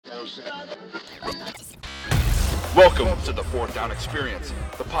Welcome to the Fourth Down Experience,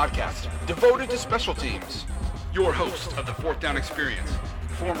 the podcast devoted to special teams. Your host of the Fourth Down Experience,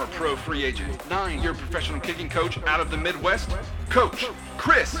 former pro free agent, 9-year professional kicking coach out of the Midwest, Coach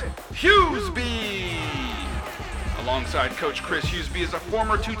Chris Hughesby. Alongside Coach Chris Hughesby is a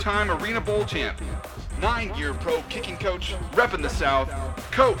former 2-time Arena Bowl champ, 9-year pro kicking coach, repping the South,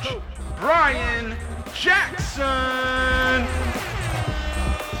 Coach Brian Jackson.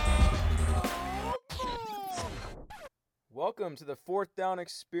 Welcome to the Fourth Down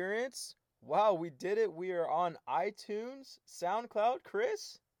Experience. Wow, we did it. We are on iTunes, SoundCloud.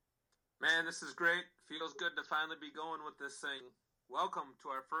 Chris? Man, this is great. Feels good to finally be going with this thing. Welcome to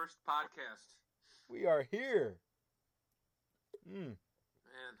our first podcast. We are here. Man,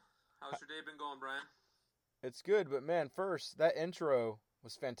 how's your day been going, Brian? It's good, but man, first, that intro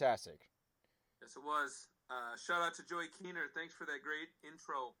was fantastic. Yes, it was. Shout out to Joey Keener. Thanks for that great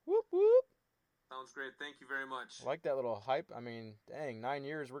intro. Whoop, whoop. Sounds great. Thank you very much. I like that little hype. I mean, dang, 9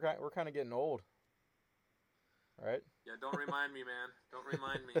 years. We're kind of getting old. Right? Yeah, don't remind me, man. Don't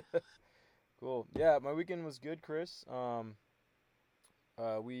remind me. Cool. Yeah, my weekend was good, Chris.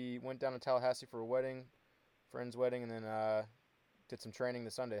 We went down to Tallahassee for a wedding, friend's wedding, and then did some training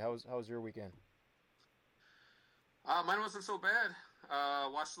this Sunday. How was your weekend? Mine wasn't so bad.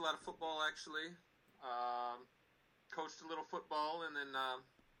 Watched a lot of football, actually. Coached a little football, and then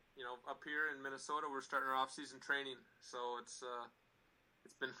up here in Minnesota, we're starting our off-season training, so it's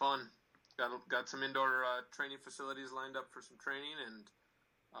been fun. Got some indoor training facilities lined up for some training, and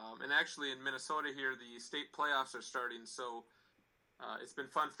actually in Minnesota here, the state playoffs are starting, so it's been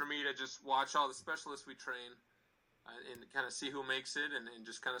fun for me to just watch all the specialists we train and kind of see who makes it and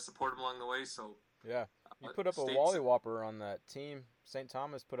just kind of support them along the way. So yeah, you put up a Wally Whopper on that team. St.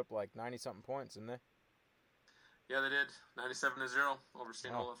 Thomas put up like 90-something points, didn't they? Yeah, they did. 97-0 over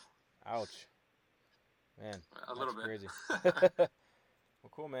St. Olaf. Ouch. Man, a little bit. Crazy. Well,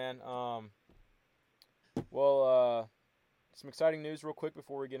 cool, man. Some exciting news real quick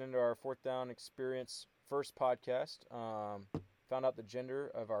before we get into our Fourth Down Experience first podcast. Found out the gender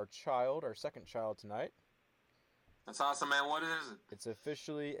of our child, our second child tonight. That's awesome, man. What is it? It's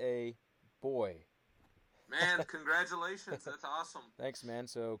officially a boy. Man, congratulations. That's awesome. Thanks, man.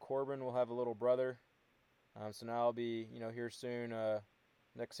 So Corbin will have a little brother. So now I'll be, here soon,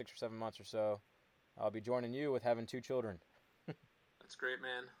 next 6 or 7 months or so, I'll be joining you with having 2 children. That's great,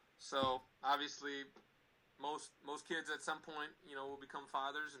 man. So obviously, most kids at some point, will become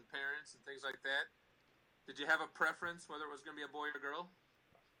fathers and parents and things like that. Did you have a preference whether it was going to be a boy or girl?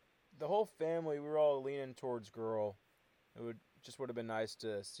 The whole family, we were all leaning towards girl. It would have been nice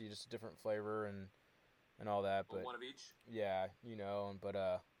to see just a different flavor and all that. But one of each? Yeah, but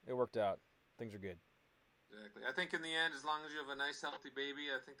it worked out. Things are good. Exactly. I think in the end, as long as you have a nice, healthy baby,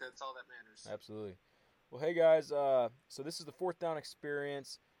 I think that's all that matters. Absolutely. Well, hey, guys, so this is the Fourth Down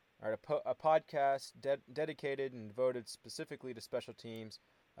Experience, all right, a podcast dedicated and devoted specifically to special teams.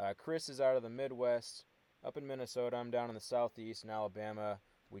 Chris is out of the Midwest, up in Minnesota. I'm down in the Southeast in Alabama.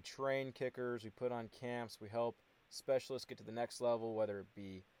 We train kickers. We put on camps. We help specialists get to the next level, whether it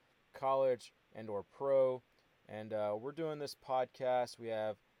be college and or pro. And we're doing this podcast. We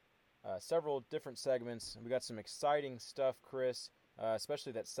have several different segments. We got some exciting stuff, Chris,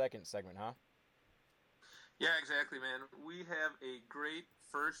 especially that second segment, huh? Yeah, exactly, man. We have a great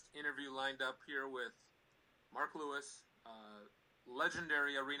first interview lined up here with Mark Lewis,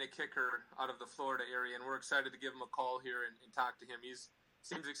 legendary arena kicker out of the Florida area, and we're excited to give him a call here and talk to him. He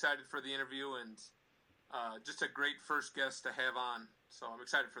seems excited for the interview, and just a great first guest to have on, so I'm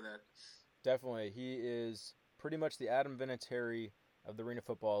excited for that. Definitely. He is pretty much the Adam Vinatieri of the Arena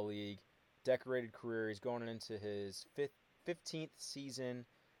Football League. Decorated career. He's going into his 15th season.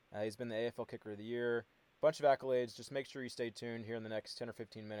 He's been the AFL Kicker of the Year. Bunch of accolades. Just make sure you stay tuned here in the next 10 or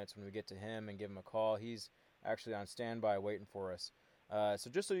 15 minutes when we get to him and give him a call. He's actually on standby waiting for us.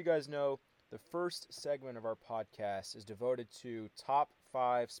 So just so you guys know, the first segment of our podcast is devoted to top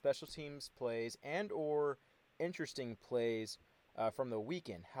 5 special teams plays and or interesting plays from the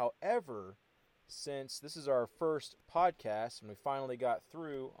weekend. However, since this is our first podcast and we finally got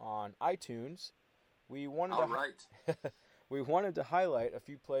through on iTunes, we wanted to highlight a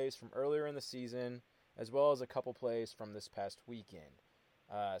few plays from earlier in the season as well as a couple plays from this past weekend.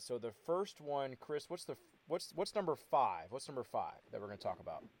 So the first one, Chris, what's number 5? What's number 5 that we're going to talk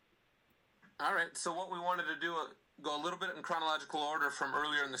about? All right. So what we wanted to do, go a little bit in chronological order from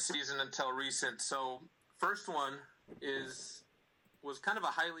earlier in the season until recent. So first one was kind of a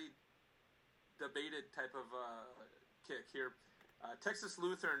highly debated type of kick here. Texas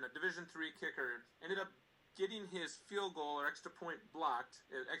Lutheran, a Division III kicker, ended up getting his field goal or extra point blocked.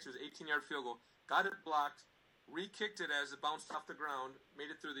 Actually, it was an 18-yard field goal. Got it blocked, re-kicked it as it bounced off the ground, made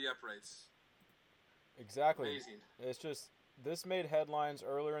it through the uprights. Exactly. Amazing. It's just, this made headlines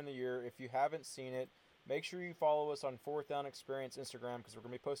earlier in the year. If you haven't seen it, make sure you follow us on Fourth Down Experience Instagram because we're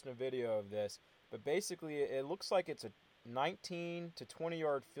going to be posting a video of this. But basically, it looks like it's a 19 to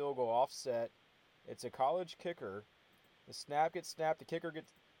 20-yard field goal offset. It's a college kicker. The snap gets snapped. The kicker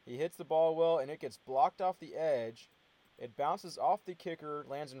he hits the ball well, and it gets blocked off the edge. It bounces off the kicker,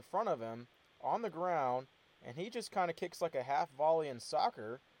 lands in front of him on the ground, and he just kind of kicks like a half volley in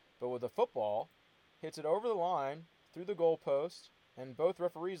soccer, but with a football, hits it over the line, through the goalpost, and both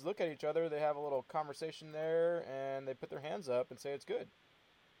referees look at each other. They have a little conversation there, and they put their hands up and say it's good.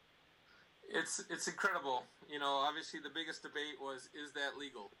 It's incredible. You know, obviously the biggest debate was, is that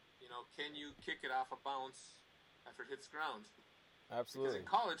legal? You know, can you kick it off a bounce after it hits the ground? Absolutely. Because in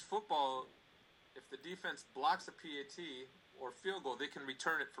college football, if the defense blocks a PAT or field goal, they can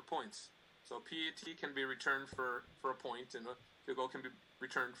return it for points. So PAT can be returned for a point, and a field goal can be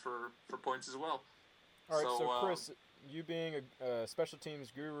returned for points as well. All right, so Chris, you being a special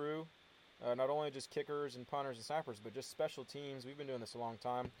teams guru, not only just kickers and punters and snappers, but just special teams, we've been doing this a long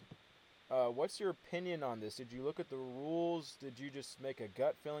time. What's your opinion on this? Did you look at the rules? Did you just make a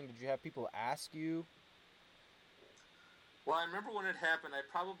gut feeling? Did you have people ask you? Well, I remember when it happened, I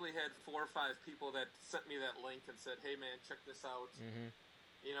probably had 4 or 5 people that sent me that link and said, hey, man, check this out. Mm-hmm.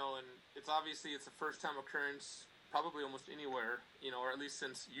 You know, and it's a first-time occurrence probably almost anywhere, you know, or at least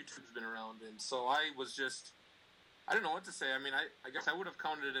since YouTube's been around. And so I was just, I don't know what to say. I mean, I guess I would have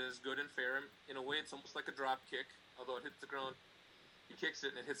counted it as good and fair. In a way, it's almost like a drop kick, although it hits the ground. He kicks it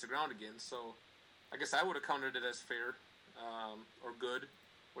and it hits the ground again. So I guess I would have counted it as fair or good.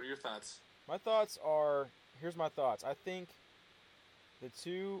 What are your thoughts? My thoughts are, here's my thoughts. I think the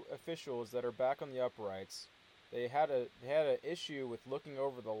two officials that are back on the uprights, they had an issue with looking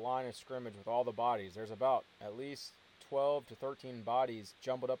over the line of scrimmage with all the bodies. There's about at least 12 to 13 bodies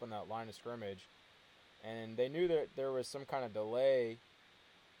jumbled up in that line of scrimmage. And they knew that there was some kind of delay,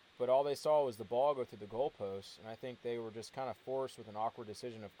 but all they saw was the ball go through the goalpost. And I think they were just kind of forced with an awkward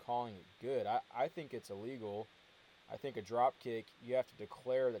decision of calling it good. I think it's illegal. I think a drop kick, you have to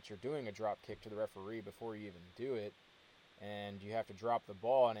declare that you're doing a drop kick to the referee before you even do it. And you have to drop the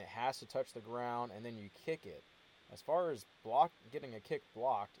ball, and it has to touch the ground, and then you kick it. As far as getting a kick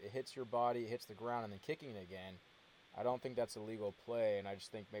blocked, it hits your body, it hits the ground, and then kicking it again, I don't think that's a legal play, and I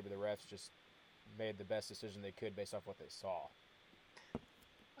just think maybe the refs just made the best decision they could based off what they saw.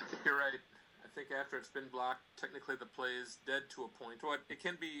 I think you're right. I think after it's been blocked, technically the play is dead to a point. Or it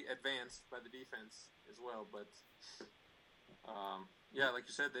can be advanced by the defense as well, but yeah, like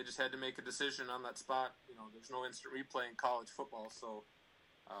you said, they just had to make a decision on that spot. You know, there's no instant replay in college football, so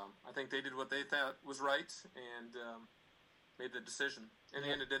I think they did what they thought was right and made the decision. In the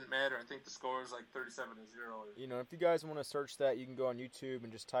end, it didn't matter. I think the score was like 37-0. You know, if you guys want to search that, you can go on YouTube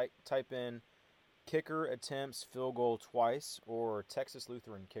and just type in kicker attempts field goal twice or Texas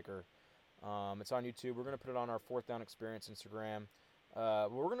Lutheran kicker. It's on YouTube. We're going to put it on our Fourth Down Experience Instagram.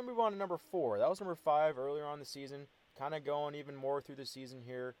 We're going to move on to number 4. That was number 5 earlier on the season. Kind of going even more through the season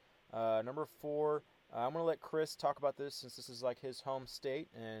here. Number 4, I'm going to let Chris talk about this since this is like his home state,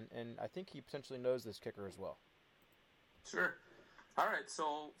 and I think he potentially knows this kicker as well. Sure. All right,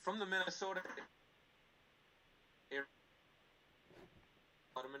 so from the Minnesota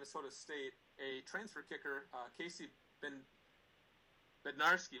out of Minnesota State, a transfer kicker, Casey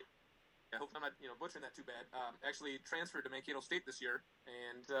Bednarski, I hope I'm not butchering that too bad, actually transferred to Mankato State this year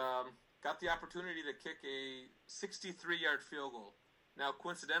and got the opportunity to kick a 63-yard field goal. Now,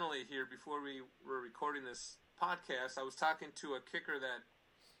 coincidentally here, before we were recording this podcast, I was talking to a kicker that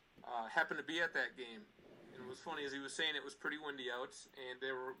happened to be at that game. And it was funny, as he was saying, it was pretty windy out, and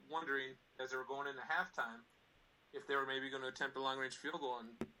they were wondering, as they were going into halftime, if they were maybe going to attempt a long-range field goal, and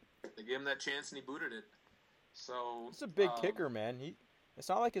they gave him that chance, and he booted it. So it's a big kicker, man. It's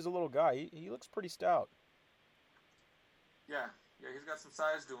not like he's a little guy. He looks pretty stout. Yeah, he's got some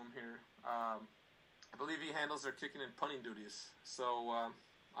size to him here. I believe he handles their kicking and punting duties. So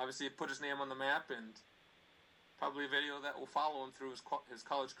obviously, he put his name on the map, and probably a video that will follow him through his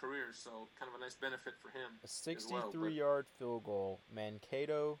college career. So kind of a nice benefit for him. A 63-yard field goal,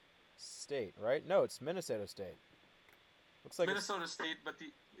 Mankato State, right? No, it's Minnesota State. Looks like Minnesota State, but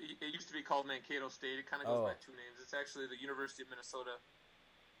it used to be called Mankato State. It kind of goes by 2 names. It's actually the University of Minnesota,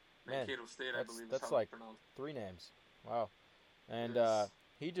 Mankato State, I believe. That's is how like it's pronounced. 3 names. Wow. And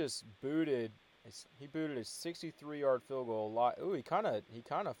he just booted. He booted a 63-yard field goal. Ooh, he kind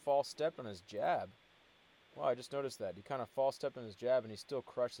of false stepped on his jab. Wow, I just noticed that. He kind of false stepped on his jab, and he still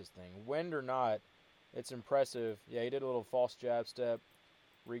crushed this thing. Wind or not, it's impressive. Yeah, he did a little false jab step,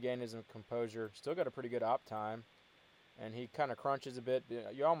 regained his composure. Still got a pretty good op time, and he kind of crunches a bit.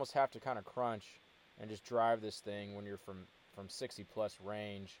 You almost have to kind of crunch and just drive this thing when you're from 60-plus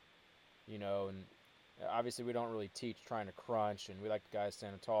range, and obviously we don't really teach trying to crunch, and we like the guys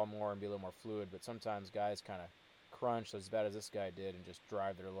standing tall more and be a little more fluid, but sometimes guys kind of crunch as bad as this guy did and just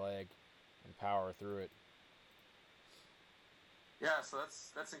drive their leg and power through it. Yeah, so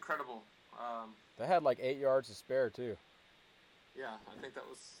that's incredible. They had like 8 yards to spare too. Yeah, I think that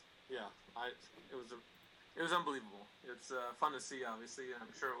was it was unbelievable. It's fun to see, obviously. I'm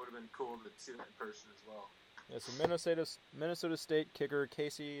sure it would have been cool to see that in person as well. Yeah, so Minnesota State kicker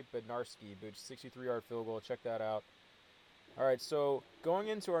Casey Bednarski boots 63-yard field goal. Check that out. All right, so going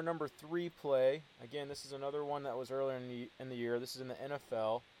into our number 3 play, again, this is another one that was earlier in the year. This is in the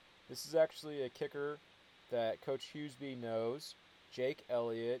NFL. This is actually a kicker that Coach Hughesby knows, Jake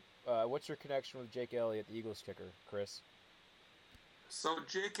Elliott. What's your connection with Jake Elliott, the Eagles kicker, Chris? So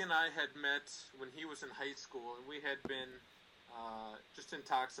Jake and I had met when he was in high school, and we had been just in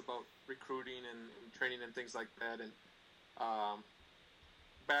talks about recruiting and training and things like that. And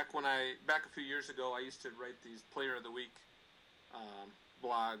back a few years ago, I used to write these Player of the Week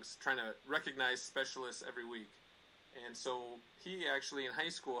blogs, trying to recognize specialists every week. And so he actually in high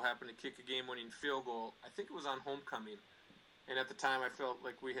school happened to kick a game-winning field goal. I think it was on homecoming. And at the time, I felt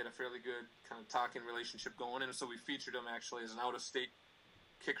like we had a fairly good kind of talking relationship going, and so we featured him actually as an out-of-state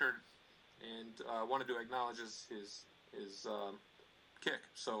kicker, and wanted to acknowledge his kick.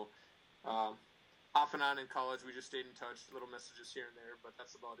 So off and on in college, we just stayed in touch, little messages here and there, but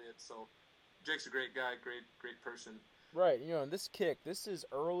that's about it. So Jake's a great guy, great person. Right, and this kick, this is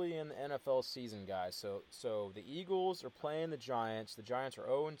early in the NFL season, guys. So the Eagles are playing the Giants. The Giants are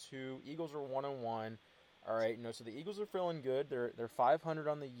 0-2. Eagles are 1-1. All right, so the Eagles are feeling good. They're 500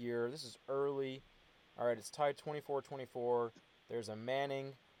 on the year. This is early. All right, it's tied 24-24. There's a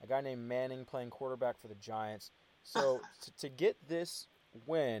guy named Manning playing quarterback for the Giants. So to get this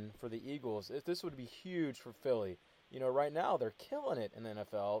win for the Eagles, this would be huge for Philly. Right now they're killing it in the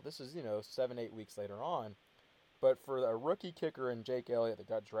NFL. This is 7-8 weeks later on, but for a rookie kicker in Jake Elliott that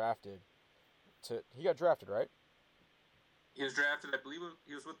got drafted, he got drafted, right? He was drafted. I believe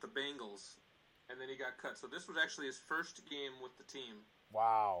he was with the Bengals. And then he got cut. So this was actually his first game with the team.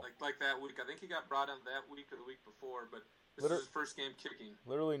 Wow. Like that week. I think he got brought on that week or the week before, but this is his first game kicking.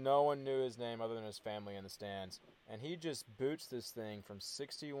 Literally no one knew his name other than his family in the stands. And he just boots this thing from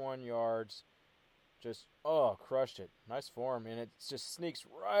 61 yards. Just, crushed it. Nice form. And it just sneaks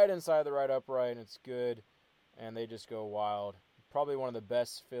right inside the right upright, and it's good. And they just go wild. Probably one of the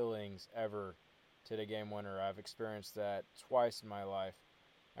best feelings ever to hit a game winner. I've experienced that twice in my life.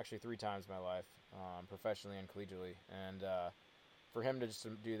 Actually 3 times in my life, professionally and collegiately. And for him to just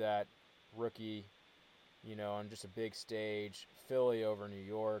do that, rookie, on just a big stage, Philly over New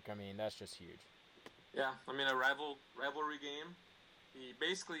York, that's just huge. Yeah, a rivalry game. He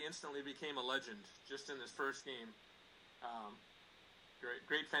basically instantly became a legend just in his first game.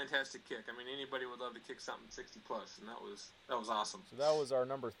 Great, fantastic kick. Anybody would love to kick something 60+, and that was awesome. So that was our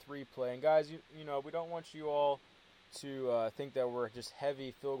number 3 play. And guys, we don't want you all to think that we're just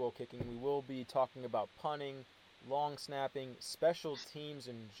heavy field goal kicking. We will be talking about punting, long snapping, special teams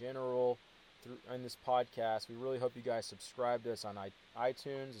in general in this podcast. We really hope you guys subscribe to us on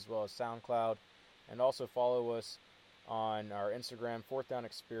iTunes as well as SoundCloud, and also follow us on our Instagram, Fourth Down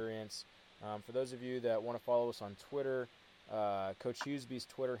Experience. For those of you that want to follow us on Twitter, Coach Hughesby's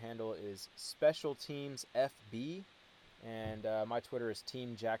Twitter handle is Special Teams FB, and my Twitter is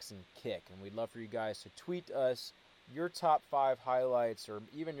Team Jackson Kick. And we'd love for you guys to tweet us your top 5 highlights, or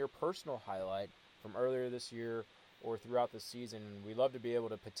even your personal highlight from earlier this year or throughout the season. We'd love to be able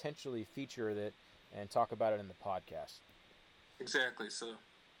to potentially feature it and talk about it in the podcast. Exactly. So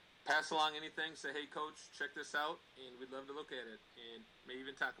pass along anything. Say, hey, Coach, check this out, and we'd love to look at it and maybe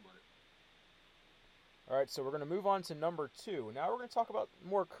even talk about it. All right, so we're going to move on to number 2. Now we're going to talk about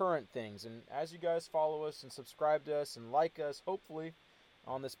more current things. And as you guys follow us and subscribe to us and like us, hopefully,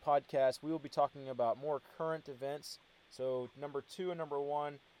 on this podcast, we will be talking about more current events. So number 2 and number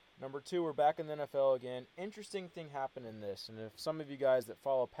 1. Number 2, we're back in the NFL again. Interesting thing happened in this. And if some of you guys that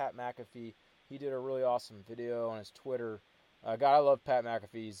follow Pat McAfee, he did a really awesome video on his Twitter. God, I love Pat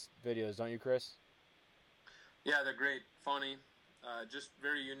McAfee's videos, don't you, Chris? Yeah, they're great. Funny. Just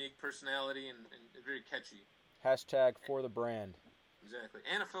very unique personality and very catchy. Hashtag for the brand. Exactly.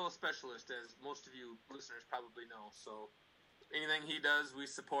 And a fellow specialist, as most of you listeners probably know. So anything he does, we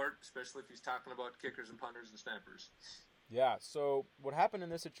support, especially if he's talking about kickers and punters and snappers. Yeah, so what happened in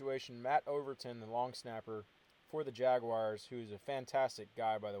this situation, Matt Overton, the long snapper for the Jaguars, who's a fantastic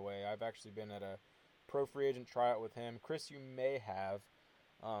guy, by the way. I've actually been at a pro free agent tryout with him. Chris, you may have,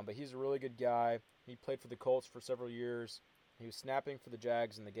 but he's a really good guy. He played for the Colts for several years. He was snapping for the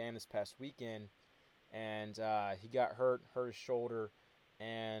Jags in the game this past weekend, and he got hurt his shoulder,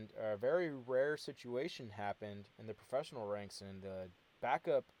 and a very rare situation happened in the professional ranks, and the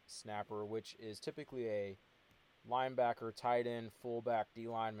backup snapper, which is typically a linebacker, tight end, fullback, D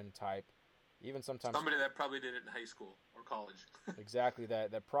lineman type, even sometimes somebody that probably did it in high school or college. Exactly,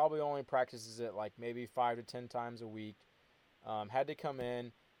 that probably only practices it like maybe 5 to 10 times a week, had to come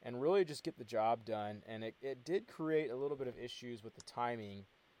in and really just get the job done, and it did create a little bit of issues with the timing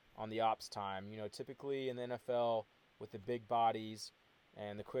on the ops time. Typically in the NFL with the big bodies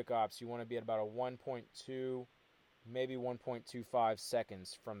and the quick ops, you want to be at about a 1.2, maybe 1.25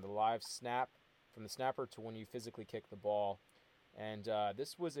 seconds from the live snap, from the snapper to when you physically kick the ball. And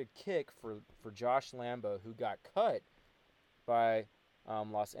this was a kick for Josh Lambo, who got cut by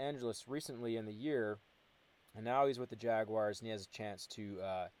Los Angeles recently in the year, and now he's with the Jaguars, and he has a chance to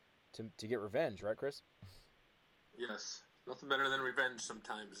get revenge, right, Chris? Yes, nothing better than revenge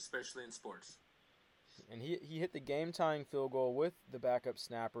sometimes, especially in sports. And he hit the game-tying field goal with the backup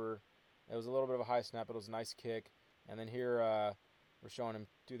snapper. It was a little bit of a high snap, but it was a nice kick. And then here we're showing him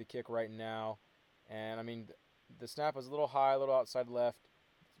do the kick right now. And, I mean, the snap was a little high, a little outside left,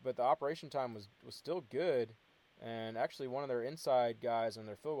 but the operation time was still good. And actually one of their inside guys on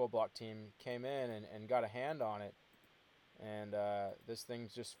their field goal block team came in and got a hand on it. And this thing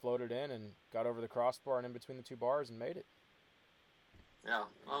just floated in and got over the crossbar and in between the two bars and made it. Yeah,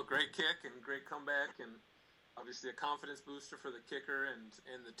 well, great kick and great comeback, and obviously a confidence booster for the kicker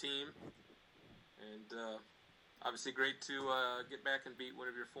and the team. And obviously great to get back and beat one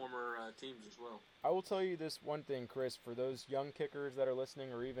of your former teams as well. I will tell you this one thing, Chris, for those young kickers that are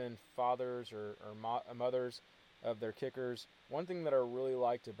listening, or even fathers or mothers of their kickers, one thing that I really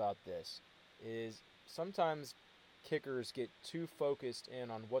liked about this is sometimes kickers get too focused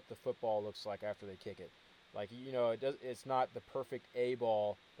in on what the football looks like after they kick it. Like, it's not the perfect A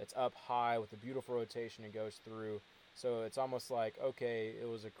ball that's up high with a beautiful rotation and goes through. So it's almost like, okay, it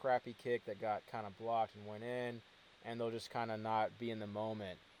was a crappy kick that got kind of blocked and went in, and they'll just kind of not be in the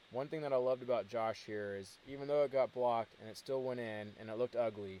moment. One thing that I loved about Josh here is, even though it got blocked and it still went in and it looked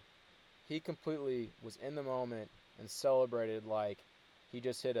ugly, he completely was in the moment and celebrated like he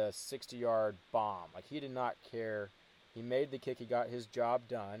just hit a 60-yard bomb. Like, he did not care. He made the kick. He got his job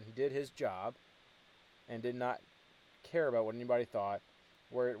done. He did his job and did not care about what anybody thought.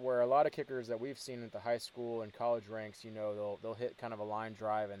 Where a lot of kickers that we've seen at the high school and college ranks, they'll hit kind of a line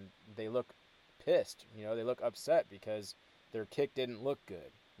drive and they look pissed. They look upset because their kick didn't look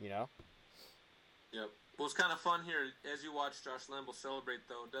good. Yep. Well, it's kind of fun here as you watch Josh Lambo celebrate,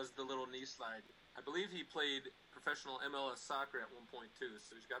 though, does the little knee slide. I believe he played professional MLS soccer at one point, too,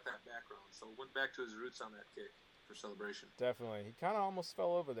 so he's got that background. So went back to his roots on that kick for celebration. Definitely. He kind of almost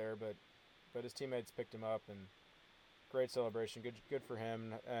fell over there, but his teammates picked him up, and great celebration. Good for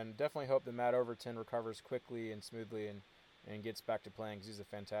him, and definitely hope that Matt Overton recovers quickly and smoothly and gets back to playing, because he's a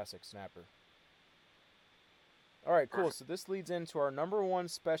fantastic snapper. All right, cool. So this leads into our number one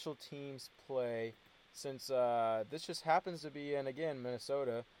special teams play. Since this just happens to be in, again,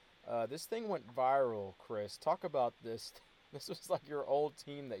 Minnesota, this thing went viral, Chris. Talk about this. This was like your old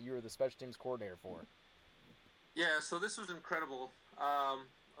team that you were the special teams coordinator for. Yeah, so this was incredible.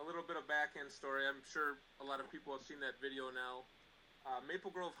 A little bit of back-end story. I'm sure a lot of people have seen that video now.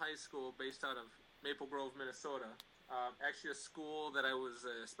 Maple Grove High School, based out of Maple Grove, Minnesota. Actually a school that I was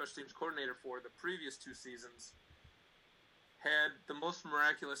a special teams coordinator for the previous 2 seasons. Had the most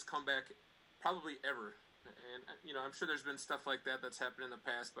miraculous comeback probably ever. And, I'm sure there's been stuff like that that's happened in the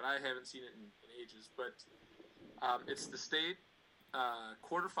past, but I haven't seen it in ages. But it's the state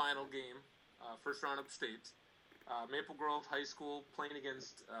quarterfinal game, first round of state. Maple Grove High School playing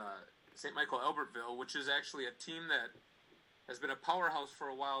against St. Michael Albertville, which is actually a team that has been a powerhouse for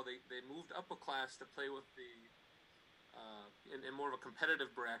a while. They moved up a class to play with the in more of a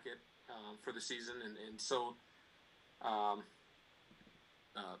competitive bracket for the season, and so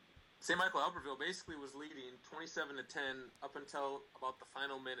St. Michael Albertville basically was leading 27-10 up until about the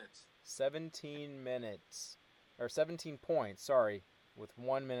final minutes. 17 points, sorry, with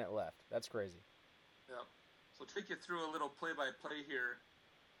 1 minute left. That's crazy. Yep. So take you through a little play-by-play here.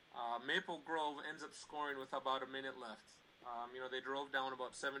 Maple Grove ends up scoring with about a minute left. They drove down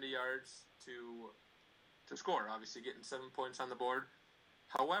about 70 yards to score, obviously getting 7 points on the board.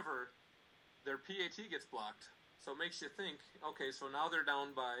 However, their PAT gets blocked. So it makes you think, okay, so now they're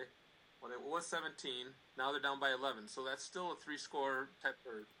down by, well, it was 17, now they're down by 11. So that's still a three-score type,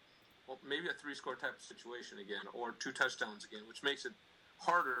 or maybe a three-score type of situation again, or 2 touchdowns again, which makes it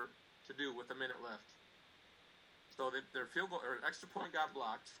harder to do with a minute left. So their field goal or extra point got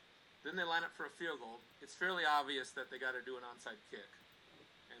blocked. Then they line up for a field goal. It's fairly obvious that they got to do an onside kick.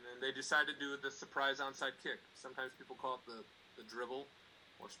 And then they decide to do the surprise onside kick. Sometimes people call it the dribble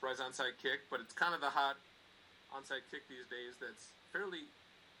or surprise onside kick, but it's kind of the hot onside kick these days that's fairly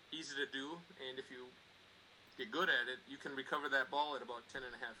easy to do. And if you get good at it, you can recover that ball at about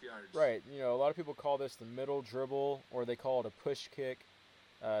 10.5 yards. Right. You know, a lot of people call this the middle dribble, or they call it a push kick.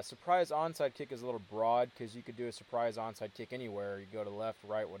 Surprise onside kick is a little broad because you could do a surprise onside kick anywhere. You go to left,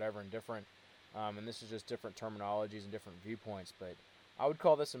 right, whatever, and different. And this is just different terminologies and different viewpoints. But I would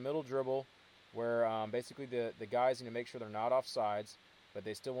call this a middle dribble, where basically the guys need to make sure they're not off sides, but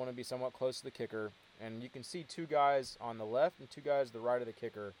they still want to be somewhat close to the kicker. And you can see two guys on the left and two guys to the right of the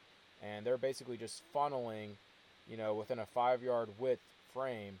kicker, and they're basically just funneling, you know, within a 5-yard width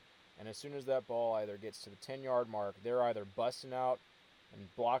frame. And as soon as that ball either gets to the 10-yard mark, they're either busting out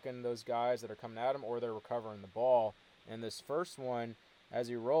and blocking those guys that are coming at him, or they're recovering the ball. And this first one, as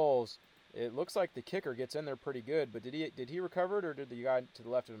he rolls, it looks like the kicker gets in there pretty good. But did he recover it, or did the guy to the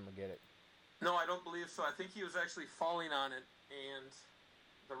left of him get it? No, I don't believe so. I think he was actually falling on it, and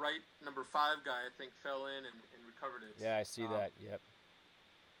the right number 5 guy, I think, fell in and recovered it. Yeah, I see that. Yep.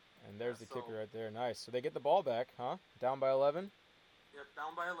 And there's the kicker right there. Nice. So they get the ball back, huh? Down by 11? Yep,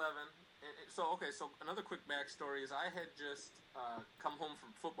 down by 11. So another quick backstory is I had just come home from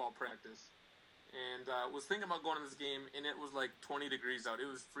football practice and was thinking about going to this game, and it was like 20 degrees out. It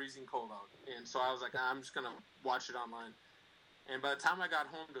was freezing cold out. And so I was like, I'm just going to watch it online. And by the time I got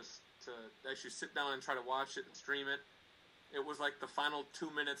home to actually sit down and try to watch it and stream it, it was like the final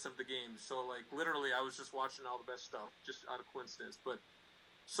 2 minutes of the game. So, like, literally I was just watching all the best stuff, just out of coincidence. But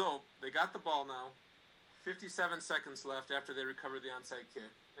so they got the ball now. 57 seconds left after they recovered the onside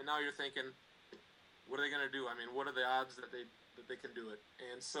kick. And now you're thinking, what are they going to do? I mean, what are the odds that they can do it?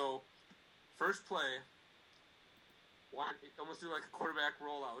 And so, first play, almost do like a quarterback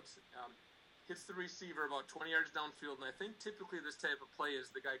rollout, hits the receiver about 20 yards downfield. And I think typically this type of play is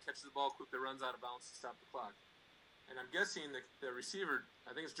the guy catches the ball quickly, runs out of bounds to stop the clock. And I'm guessing the receiver,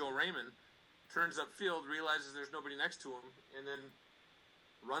 I think it's Joe Raymond, turns upfield, realizes there's nobody next to him, and then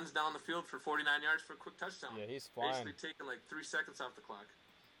runs down the field for 49 yards for a quick touchdown. Yeah, he's flying. Basically taking like 3 seconds off the clock.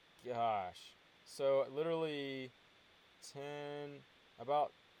 Gosh. So literally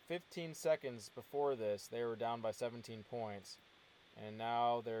about 15 seconds before this, they were down by 17 points. And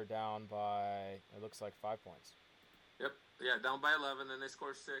now they're down by, it looks like 5 points. Yep. Yeah, down by 11, then they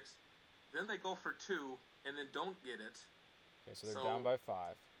score 6. Then they go for 2, and then don't get it. Okay, so they're down by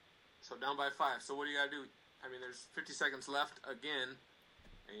 5. So down by 5. So what do you got to do? I mean, there's 50 seconds left again.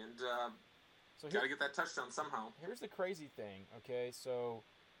 And got to get that touchdown somehow. Here's the crazy thing, okay? So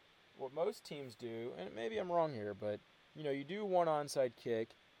what most teams do, and maybe I'm wrong here, but, you know, you do one onside kick,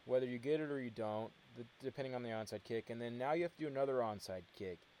 whether you get it or you don't, depending on the onside kick, and then now you have to do another onside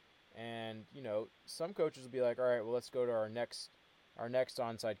kick. And, you know, some coaches will be like, all right, well, let's go to our next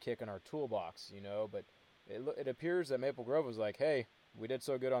onside kick in our toolbox, you know, but it appears that Maple Grove was like, hey, we did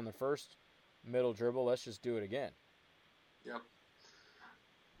so good on the first middle dribble, let's just do it again. Yep.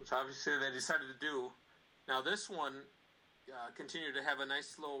 Which obviously they decided to do. Now this one continued to have a nice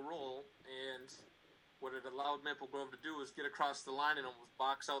slow roll, and what it allowed Maple Grove to do was get across the line and almost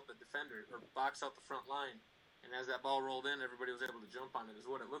box out the defender, or box out the front line. And as that ball rolled in, everybody was able to jump on it, is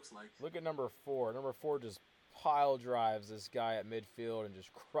what it looks like. Look at number 4. Number 4 just pile drives this guy at midfield and just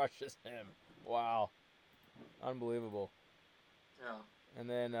crushes him. Wow. Unbelievable. Yeah. And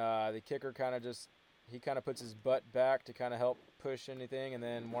then the kicker kind of puts his butt back to kind of help push anything, and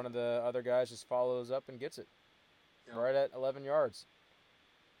then one of the other guys just follows up and gets it. Yep. Right at 11 yards.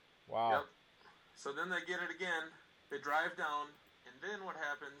 Wow. Yep. So then they get it again. They drive down, and then what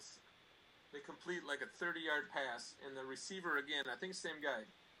happens? They complete like a 30-yard pass, and the receiver again, I think same guy,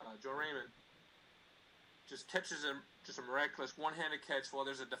 Joe Raymond, just catches a miraculous one-handed catch while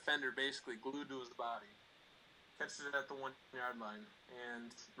there's a defender basically glued to his body. Catches it at the 1-yard line,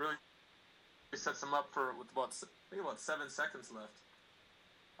 and really sets him up with about 7 seconds left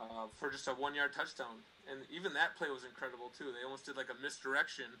for just a 1-yard touchdown. And even that play was incredible too. They almost did like a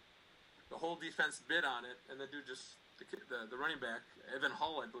misdirection. The whole defense bid on it, and the dude the running back, Evan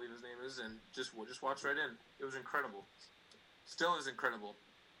Hull, I believe his name is, and just walked right in. It was incredible. Still is incredible.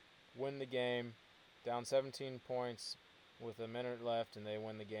 Win the game, down 17 points with a minute left, and they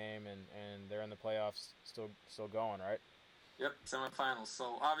win the game, and they're in the playoffs, still going, right? Yep, semifinals.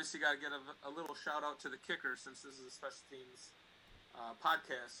 So obviously got to get a little shout out to the kicker, since this is a special teams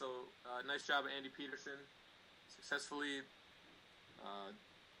podcast. So nice job, Andy Peterson, successfully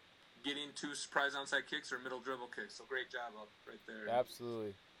getting 2 surprise onside kicks or middle dribble kicks. So great job right there.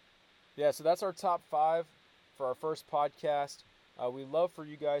 Absolutely. Yeah, so that's our top 5. for our first podcast. We'd love for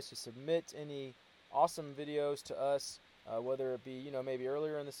you guys to submit any awesome videos to us, whether it be maybe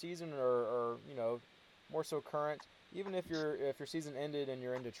earlier in the season or more so current. Even if your season ended and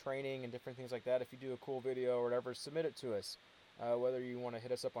you're into training and different things like that, if you do a cool video or whatever, submit it to us. Whether you want to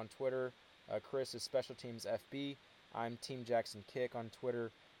hit us up on Twitter, Chris is Special Teams FB. I'm Team Jackson Kick on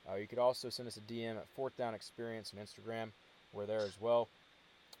Twitter. You could also send us a DM at Fourth Down Experience on Instagram. We're there as well.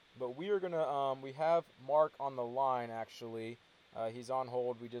 But we are gonna we have Mark on the line actually. He's on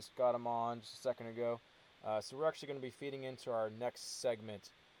hold. We just got him on just a second ago. So we're actually going to be feeding into our next segment.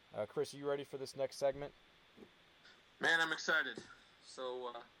 Chris, are you ready for this next segment? Man, I'm excited.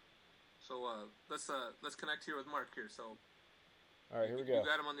 So let's connect here with Mark here. So, all right, here we go. You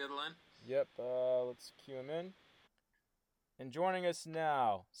got him on the other line? Yep. Let's cue him in. And joining us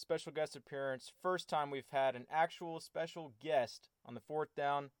now, special guest appearance. First time we've had an actual special guest on the Fourth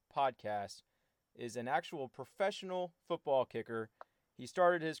Down podcast is an actual professional football kicker. He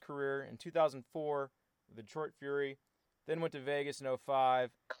started his career in 2004 with the Detroit Fury, then went to Vegas in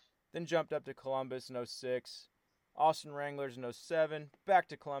 2005, then jumped up to Columbus in 2006. Austin Wranglers in 2007, back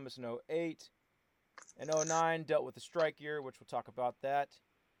to Columbus in 2008. In 2009, dealt with the strike year, which we'll talk about that.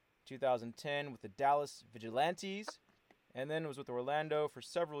 2010 with the Dallas Vigilantes, and then was with Orlando for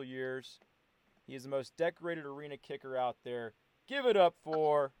several years. He is the most decorated arena kicker out there. Give it up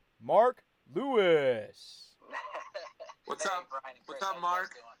for Mark Lewis. What's up? Brian and Chris, What's up,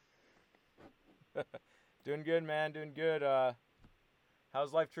 Mark? Doing good, man. Doing good.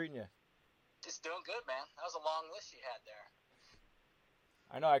 How's life treating you? Just doing good, man. That was a long list you had there.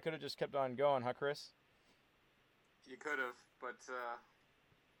 I know. I could have just kept on going, huh, Chris? You could have, but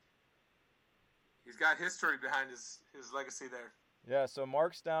he's got history behind his legacy there. Yeah. So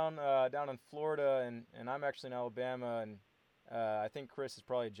Mark's down in Florida, and I'm actually in Alabama, and I think Chris is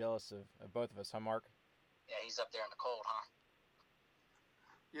probably jealous of both of us, huh, Mark? Yeah, he's up there in the cold, huh?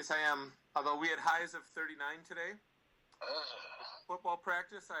 Yes, I am. Although we had highs of 39 today. Football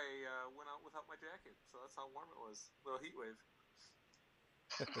practice, I went out without my jacket, so that's how warm it was. Little heat wave.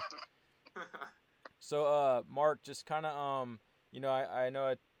 So, Mark, just kind of, I know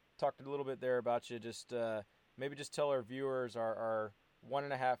I talked a little bit there about you. Just maybe just tell our viewers, our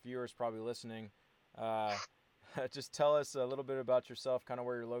 1.5 viewers probably listening, just tell us a little bit about yourself, kind of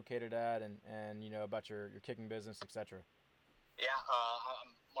where you're located at, and about your kicking business, etc. Yeah,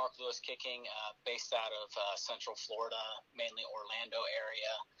 I'm Mark Lewis Kicking, based out of Central Florida, mainly Orlando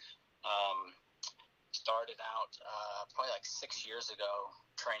area. Started out probably like 6 years ago,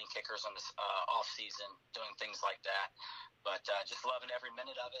 training kickers on the off season, doing things like that. But just loving every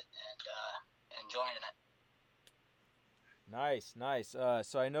minute of it and enjoying it. Nice.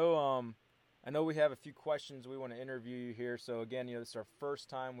 So I know we have a few questions we want to interview you here. So again, this is our first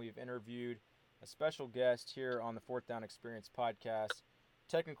time we've interviewed a special guest here on the Fourth Down Experience podcast.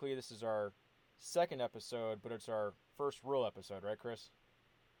 Technically, this is our second episode, but it's our first real episode, right, Chris?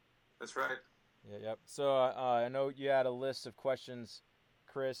 That's right. Yep. So I know you had a list of questions,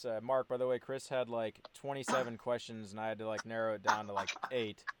 Chris. Mark, by the way, Chris had like 27 questions, and I had to like narrow it down to like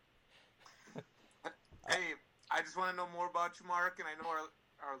 8. Hey, I just want to know more about you, Mark, and I know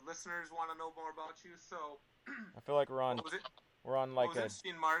our listeners want to know more about you. So I feel like we're on like what was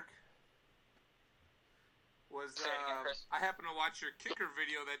interesting, Mark, was Chris. I happened to watch your kicker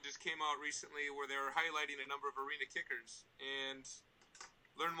video that just came out recently, where they were highlighting a number of arena kickers, and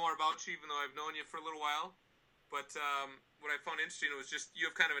learn more about you, even though I've known you for a little while. But what I found interesting was just you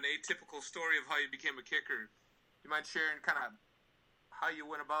have kind of an atypical story of how you became a kicker. You mind sharing kind of how you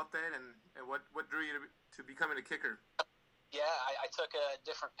went about that and what drew you to becoming a kicker? Yeah, I took a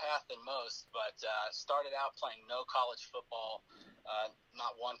different path than most, but started out playing no college football,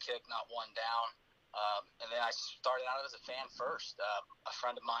 not one kick, not one down. And then I started out as a fan first. A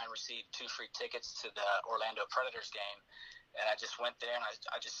friend of mine received 2 free tickets to the Orlando Predators game, and I just went there and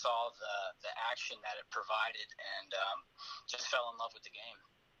I just saw the action that it provided, and just fell in love with the game.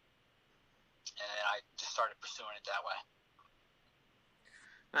 And I just started pursuing it that way.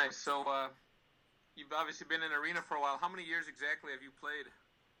 Nice. So you've obviously been in arena for a while. How many years exactly have you played?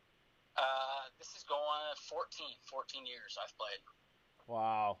 This is going 14 years I've played.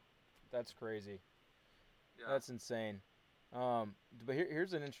 Wow, that's crazy. Yeah. That's insane. But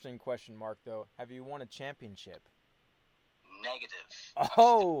here's an interesting question, Mark, though. Have you won a championship? Negative.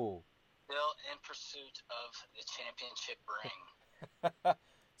 Oh! Still in pursuit of the championship ring.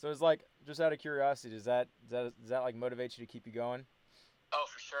 So it's like, just out of curiosity, does that like motivate you to keep you going? Oh,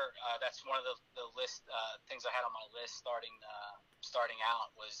 for sure. That's one of the list things I had on my list starting out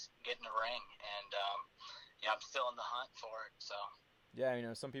was getting a ring, and I'm still in the hunt for it. So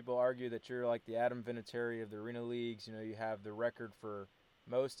Yeah, some people argue that you're like the Adam Vinatieri of the arena leagues. You have the record for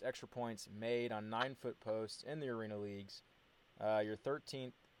most extra points made on 9-foot posts in the arena leagues. You're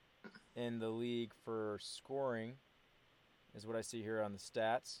 13th in the league for scoring, is what I see here on the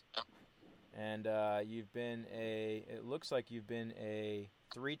stats. And it looks like you've been a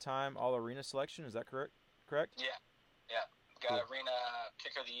 3-time All-Arena selection. Is that correct? Yeah. Got Arena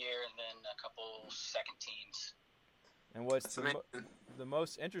Kicker of the Year and then a couple second teams. And what's the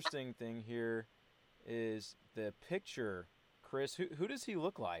most interesting thing here is the picture. Chris, who does he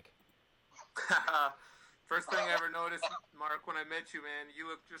look like? First thing I ever noticed, Mark, when I met you, man, you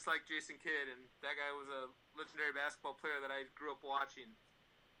look just like Jason Kidd, and that guy was a legendary basketball player that I grew up watching.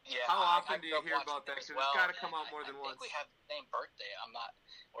 Yeah. How often do you hear about that? Because it's got to come out more than once. I think we have the same birthday.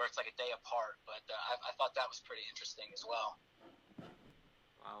 Or it's like a day apart, but I thought that was pretty interesting as well.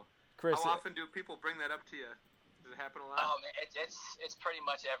 Wow. Chris, how often do people bring that up to you? Does it happen a lot? Man, it's pretty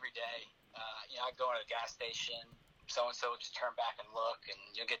much every day. I go to a gas station, so-and-so will just turn back and look, and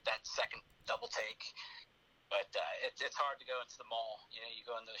you'll get that second double take. But it's hard to go into the mall. You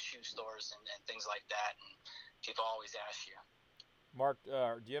go in those shoe stores and things like that, and people always ask you. Mark,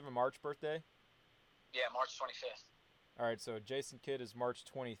 do you have a March birthday? Yeah, March 25th. All right, so Jason Kidd is March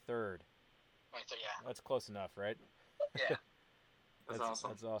 23rd. 23rd, yeah. That's close enough, right? Yeah. That's awesome.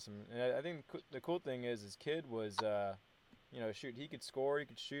 That's awesome. And I think the cool thing is his kid was, he could score, he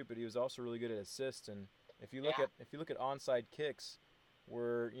could shoot, but he was also really good at assists. And if you look at onside kicks,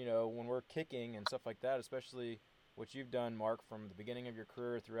 when we're kicking and stuff like that, especially what you've done, Mark, from the beginning of your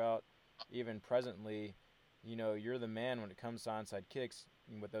career throughout, even presently, you're the man when it comes to onside kicks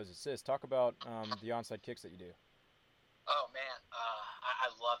with those assists. Talk about the onside kicks that you do. Oh man, I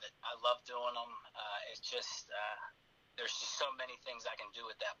love it. I love doing them. It's just there's just so many things I can do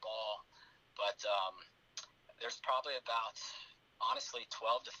with that ball, but there's probably about, honestly,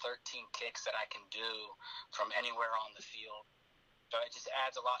 12 to 13 kicks that I can do from anywhere on the field. So it just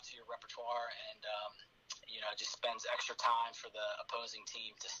adds a lot to your repertoire, and just spends extra time for the opposing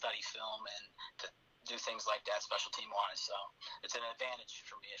team to study film and to do things like that special team wise. So it's an advantage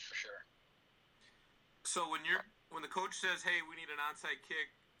for me, for sure. So when the coach says, "Hey, we need an onside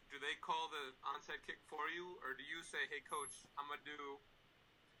kick," do they call the onside kick for you, or do you say, "Hey, coach, I'm gonna do"?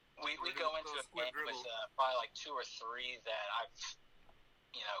 We go into a game with probably like 2 or 3 that I've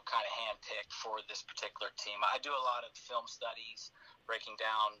kind of handpicked for this particular team. I do a lot of film studies, breaking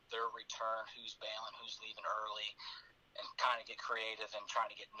down their return, who's bailing, who's leaving early, and kind of get creative and trying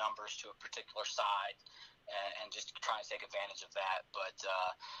to get numbers to a particular side, and just trying to take advantage of that. But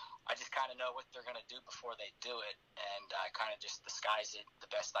I just kind of know what they're going to do before they do it, and I kind of just disguise it the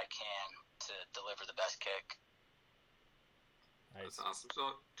best I can to deliver the best kick. Nice. That's awesome.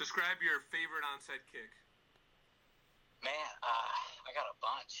 So describe your favorite onside kick. Man, I got a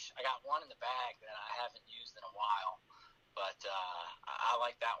bunch. I got one in the bag that I haven't used in a while, but I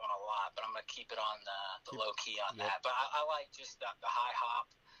like that one a lot. But I'm going to keep it on the low key on that. But I like just the high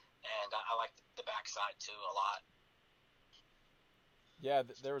hop, and I like the backside too a lot. Yeah,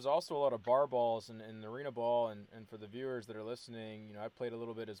 there was also a lot of bar balls in the arena ball, and for the viewers that are listening, I played a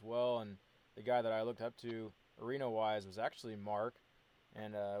little bit as well, and the guy that I looked up to arena-wise was actually Mark,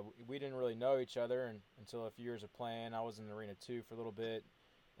 and we didn't really know each other until a few years of playing. I was in the arena too for a little bit,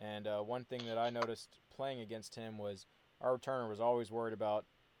 and one thing that I noticed playing against him was our returner was always worried about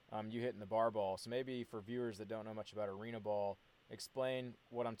you hitting the bar ball. So maybe for viewers that don't know much about arena ball, explain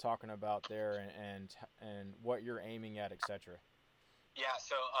what I'm talking about there and what you're aiming at, etc. Yeah,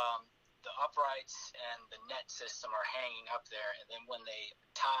 so the uprights and the net system are hanging up there, and then when they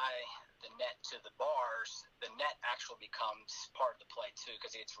tie the net to the bars, the net actually becomes part of the play too,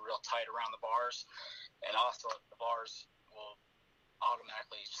 because it gets real tight around the bars, and also the bars will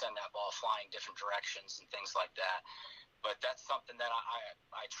automatically send that ball flying different directions and things like that. But that's something that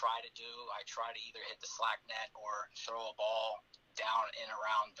I try to do. I try to either hit the slack net or throw a ball down in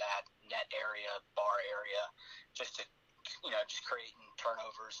around that net area, bar area, just to just creating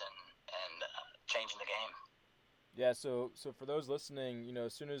turnovers and changing the game. Yeah, so for those listening,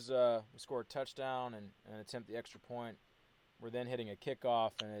 as soon as we score a touchdown and attempt the extra point, we're then hitting a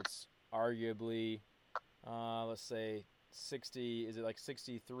kickoff, and it's arguably, let's say, 63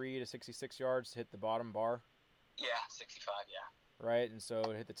 to 66 yards to hit the bottom bar? Yeah, 65, yeah. Right, and so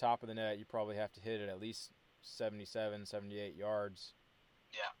to hit the top of the net, you probably have to hit it at least 77, 78 yards.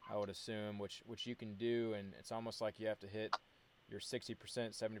 Yeah, I would assume, which you can do, and it's almost like you have to hit your 60%,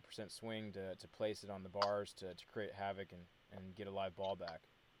 70% swing to place it on the bars to create havoc and get a live ball back.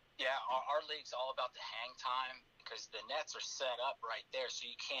 Yeah, our league's all about the hang time, because the nets are set up right there, so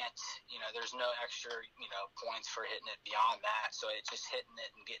you can't, there's no extra, points for hitting it beyond that. So it's just hitting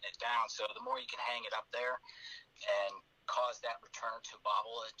it and getting it down. So the more you can hang it up there and cause that return to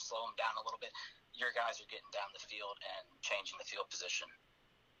bobble it, slow them down a little bit, your guys are getting down the field and changing the field position.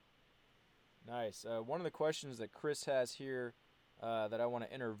 Nice. One of the questions that Chris has here that I want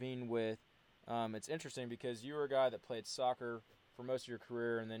to intervene with, it's interesting because you were a guy that played soccer for most of your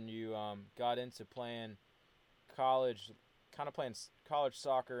career, and then you got into playing college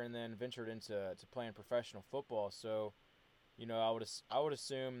soccer, and then ventured into playing professional football. So, I would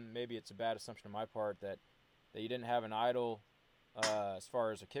assume, maybe it's a bad assumption on my part, that you didn't have an idol as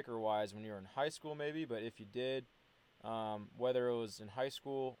far as a kicker wise when you were in high school, maybe. But if you did, whether it was in high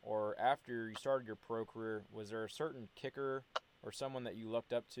school or after you started your pro career, was there a certain kicker or someone that you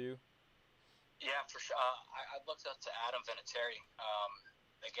looked up to? Yeah, for sure. I looked up to Adam Vinatieri.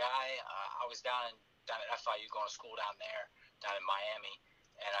 The guy, I was down at FIU going to school down in Miami,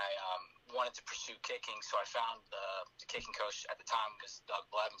 and I wanted to pursue kicking, so I found the kicking coach at the time was Doug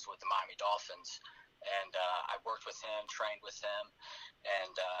Blevins with the Miami Dolphins, and I worked with him, trained with him,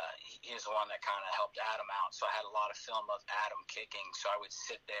 and he was the one that kind of helped Adam out. So I had a lot of film of Adam kicking, so I would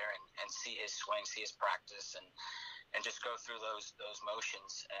sit there and see his swing, see his practice, and just go through those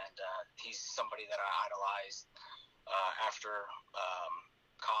motions. And he's somebody that I idolized after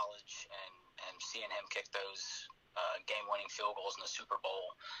college, and seeing him kick those game-winning field goals in the Super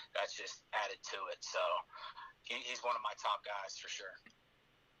Bowl, that's just added to it. So he's one of my top guys for sure.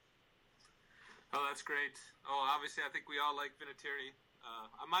 Oh, that's great. Oh, obviously, I think we all like Vinatieri.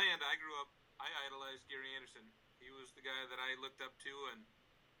 On my end, I idolized Gary Anderson. He was the guy that I looked up to, and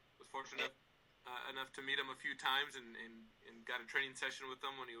was fortunate enough to meet him a few times, and got a training session with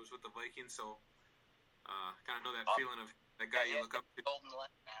him when he was with the Vikings. So, kind of know that feeling of that guy you look up to. Golden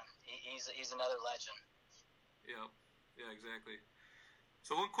legend, man. He's another legend. Yeah, exactly.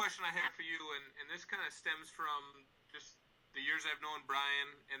 So one question I have for you, and this kind of stems from just the years I've known Brian,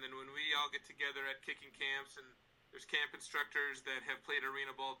 and then when we all get together at kicking camps, and there's camp instructors that have played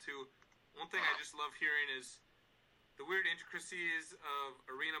arena ball too. One thing I just love hearing is the weird intricacies of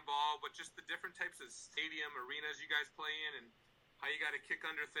arena ball, but just the different types of stadium arenas you guys play in, and how you got to kick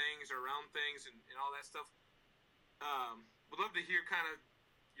under things or around things, and all that stuff. Would love to hear kind of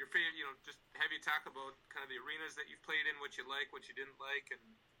your favorite, just have you talk about kind of the arenas that you've played in, what you like, what you didn't like, and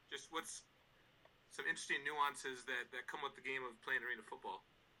just what's some interesting nuances that come with the game of playing arena football.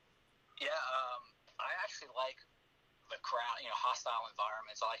 Yeah, I actually like the crowd, hostile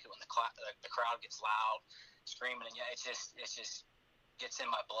environments. I like it when the crowd gets loud, screaming, and it just gets in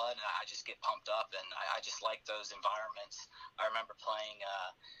my blood, and I just get pumped up, and I just like those environments. I remember playing,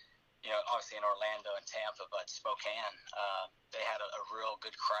 obviously in Orlando and Tampa, but Spokane, they had a real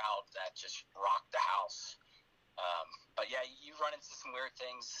good crowd that just rocked the house. But yeah, you run into some weird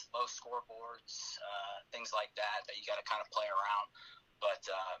things, low scoreboards, things like that you got to kind of play around. But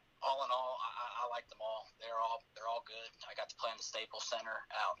all in all, I like them all. They're all good. I got to play in the Staples Center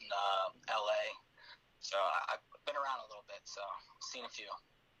out in LA, so I've been around a little bit, so seen a few.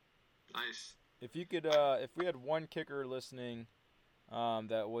 Nice. If you could, if we had one kicker listening,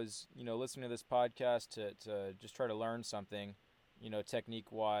 that was listening to this podcast to just try to learn something, technique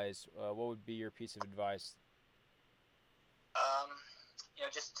wise, what would be your piece of advice?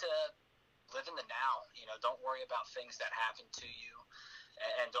 Just to live in the now. Don't worry about things that happen to you,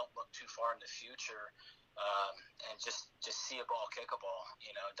 and don't look too far in the future. And just see a ball, kick a ball.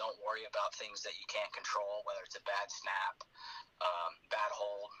 Don't worry about things that you can't control, whether it's a bad snap, bad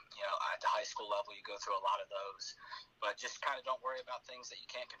hold. At the high school level, you go through a lot of those. But just kind of don't worry about things that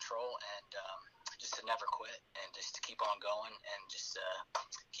you can't control, and just to never quit, and just to keep on going, and just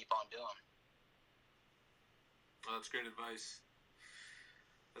keep on doing. Well, that's great advice.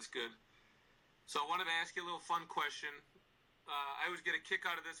 That's good. So I wanted to ask you a little fun question. I always get a kick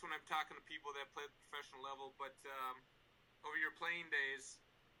out of this when I'm talking to people that play at the professional level, but over your playing days,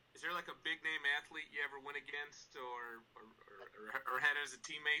 is there like a big name athlete you ever went against or had as a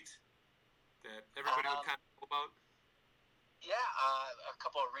teammate that everybody would kind of know about? Yeah, a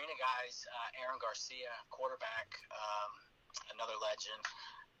couple of arena guys, Aaron Garcia, quarterback, another legend.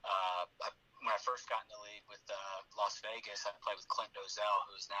 When I first got in the league with Las Vegas, I played with Clint Dozel,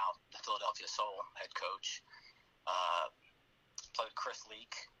 who's now the Philadelphia Soul head coach. Played with Chris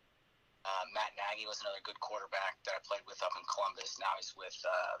Leak. Matt Nagy was another good quarterback that I played with up in Columbus. Now he's with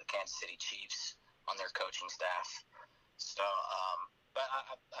the Kansas City Chiefs on their coaching staff. So, but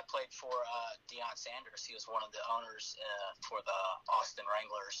I played for Deion Sanders. He was one of the owners for the Austin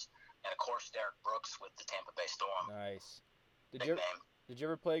Wranglers. And, of course, Derek Brooks with the Tampa Bay Storm. Nice. Did you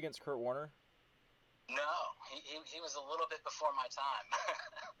ever play against Kurt Warner? No, he was a little bit before my time.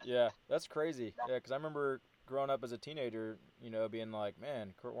 Yeah, that's crazy. Yeah, because I remember growing up as a teenager, being like,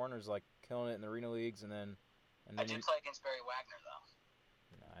 man, Kurt Warner's like killing it in the arena leagues, and then I did play against Barry Wagner though.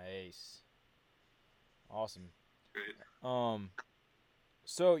 Nice, awesome. Great.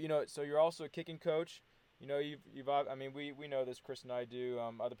 So so you're also a kicking coach. I mean, we know this. Chris and I do.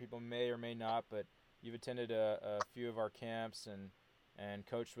 Other people may or may not, but you've attended a few of our camps and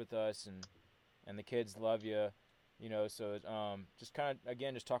coached with us, and the kids love you. So just kind of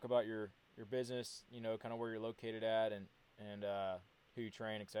again, just talk about your business. Kind of where you're located at and who you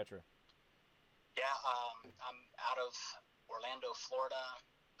train, etc. Yeah, I'm out of Orlando, Florida.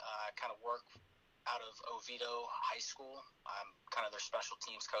 I kind of work out of Oviedo High School. I'm kind of their special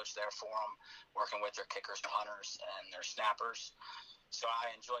teams coach there for them, working with their kickers, punters, and their snappers. So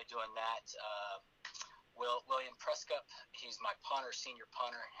I enjoy doing that. William Prescott, he's my punter, senior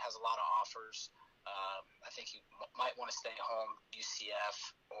punter, has a lot of offers. I think he might want to stay home, UCF,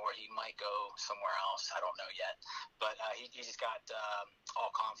 or he might go somewhere else. I don't know yet. But he just got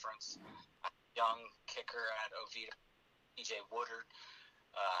all conference. Young kicker at Oviedo, TJ Woodard.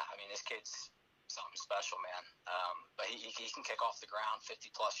 I mean, this kid's something special, man. But he can kick off the ground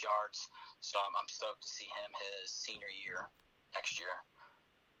 50-plus yards. So I'm stoked to see him his senior year next year.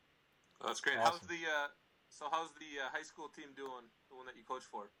 Oh, that's great. Awesome. How's the high school team doing, the one that you coach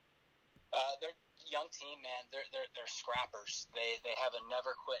for? They're a young team, man. They're scrappers. They have a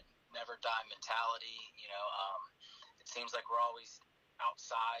never quit, never die mentality. It seems like we're always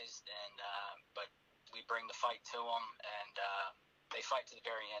outsized, but we bring the fight to them, and they fight to the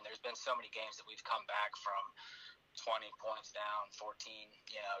very end. There's been so many games that we've come back from 20 points down, 14,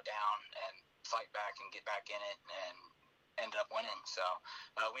 down, and fight back and get back in it, and ended up winning. So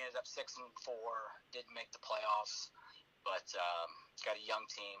we ended up 6-4, didn't make the playoffs, but got a young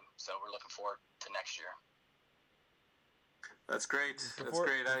team, so we're looking forward to next year. That's great.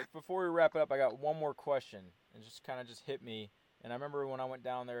 Before we wrap it up, I got one more question, and just hit me. And I remember when I went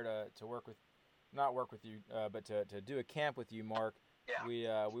down there to work with, not work with you, but to do a camp with you, Mark.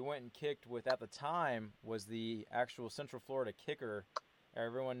 Yeah. We went and kicked with, at the time, was the actual Central Florida kicker.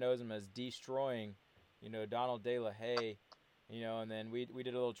 Everyone knows him as Destroying, Donald De La Haye, and then we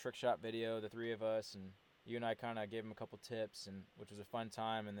did a little trick shot video, the three of us, and you and I kind of gave him a couple tips, and which was a fun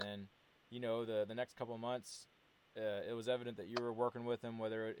time. And then, the next couple of months, it was evident that you were working with him,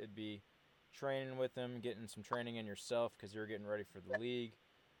 whether it'd be training with him, getting some training in yourself because you're getting ready for the league.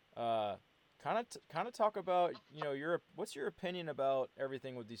 Kind of talk about, what's your opinion about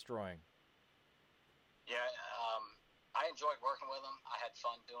everything with Destroying? Yeah, I enjoyed working with him. I had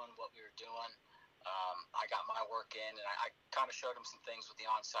fun doing what we were doing. I got my work in, and I kind of showed him some things with the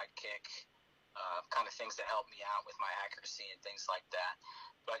onside kick, kind of things that helped me out with my accuracy and things like that.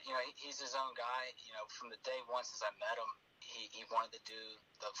 But, he's his own guy. From the day one since I met him, he wanted to do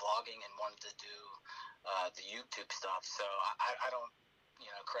the vlogging and wanted to do the YouTube stuff. So I don't,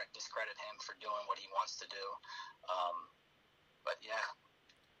 discredit him for doing what he wants to do. But, yeah.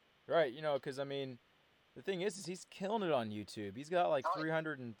 Right, because, I mean, the thing is he's killing it on YouTube. He's got like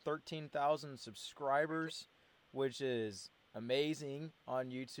 313,000 subscribers, which is amazing on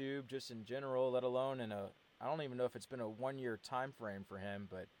YouTube just in general, let alone I don't even know if it's been a 1-year time frame for him,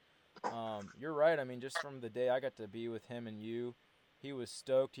 but you're right. I mean, just from the day I got to be with him and you, he was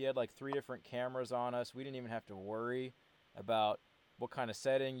stoked. He had like 3 different cameras on us. We didn't even have to worry about what kind of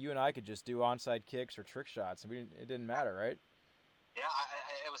setting. You and I could just do onside kicks or trick shots, and it didn't matter, right? Yeah,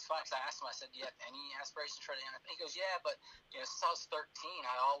 it was fun because I asked him, I said, do you have any aspirations for the NFL? He goes, yeah, but, since I was 13,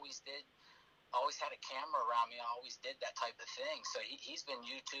 I always had a camera around me. I always did that type of thing. So he's been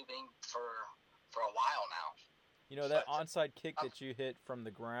YouTubing for a while now. That onside kick that you hit from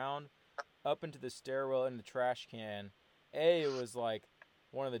the ground up into the stairwell in the trash can, it was like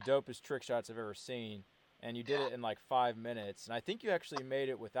one of the dopest trick shots I've ever seen. And you did it in like 5 minutes. And I think you actually made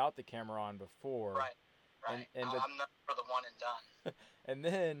it without the camera on before. Right. And I'm not for the one and done. And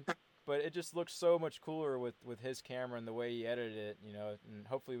then, but it just looks so much cooler with his camera and the way he edited it, and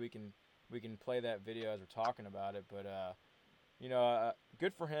hopefully we can play that video as we're talking about it. But,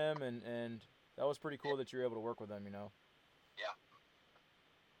 good for him, and that was pretty cool that you were able to work with him, Yeah.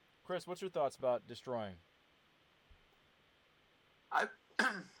 Chris, what's your thoughts about Destroying? I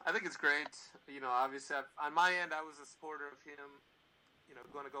think it's great. Obviously, on my end, I was a supporter of him.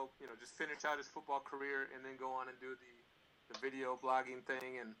 Going to go, just finish out his football career and then go on and do the video blogging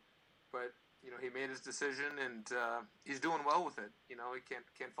thing. But he made his decision and he's doing well with it. He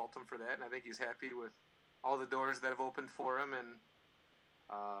can't fault him for that. And I think he's happy with all the doors that have opened for him. And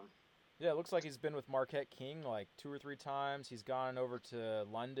yeah, it looks like he's been with Marquette King like 2 or 3 times. He's gone over to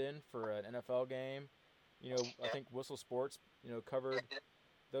London for an NFL game. I think Whistle Sports, covered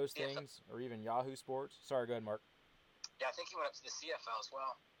those things, or even Yahoo Sports. Sorry, go ahead, Mark. Yeah, I think he went up to the CFL as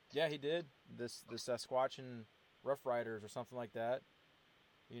well. Yeah, he did. This Sasquatch Rough Riders or something like that.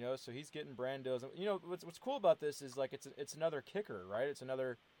 So he's getting brand deals. What's cool about this is like it's another kicker, right? It's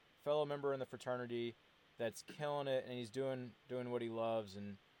another fellow member in the fraternity that's killing it, and he's doing what he loves.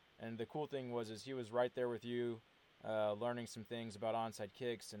 And the cool thing was he was right there with you, learning some things about onside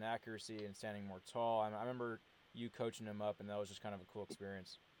kicks and accuracy and standing more tall. I remember you coaching him up, and that was just kind of a cool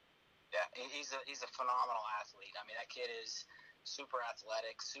experience. Yeah, he's a phenomenal athlete. I mean, that kid is super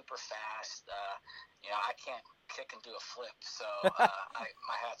athletic, super fast. I can't kick and do a flip, so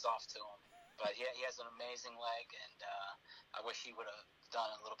my hat's off to him. But he has an amazing leg, and I wish he would have done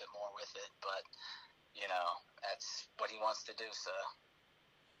a little bit more with it. But that's what he wants to do. So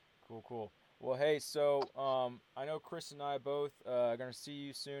cool. Well, hey, so I know Chris and I both are going to see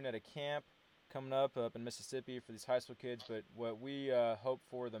you soon at a camp coming up in Mississippi for these high school kids. But what we hope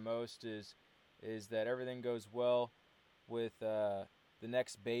for the most is that everything goes well with the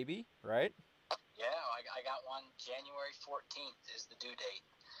next baby, right? Yeah, I got one. January 14th is the due date.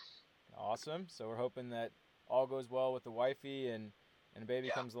 Awesome. So we're hoping that all goes well with the wifey and the baby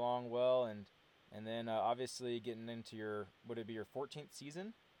comes along well, and then obviously getting into would it be your 14th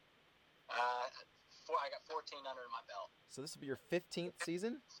season? I got 14 under my belt. So this will be your 15th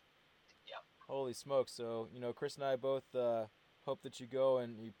season? Yep. Holy smokes. So, Chris and I both hope that you go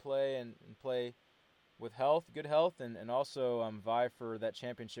and you play and play with good health, and also vie for that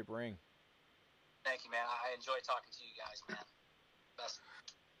championship ring. Thank you, man. I enjoy talking to you guys, man. Best.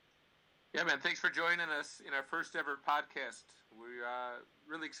 Yeah, man. Thanks for joining us in our first ever podcast. We're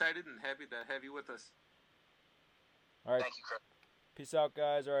really excited and happy to have you with us. All right. Thank you, Chris. Peace out,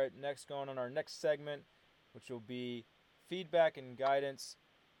 guys. All right, next going on our next segment, which will be feedback and guidance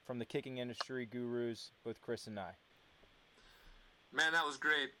from the kicking industry gurus, both Chris and I. Man, that was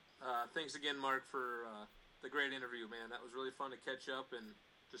great. Thanks again, Mark, for the great interview, man. That was really fun to catch up and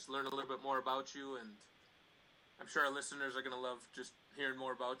just learn a little bit more about you. And I'm sure our listeners are going to love just hearing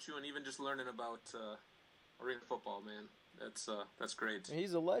more about you and even just learning about arena football, man. That's great.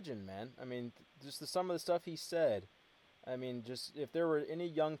 He's a legend, man. I mean, just some of the stuff he said. I mean, just if there were any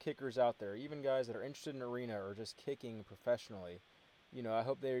young kickers out there, even guys that are interested in arena or just kicking professionally, I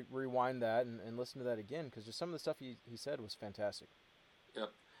hope they rewind that and listen to that again, because just some of the stuff he said was fantastic. Yep.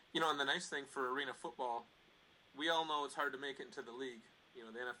 And the nice thing for arena football, we all know it's hard to make it into the league, the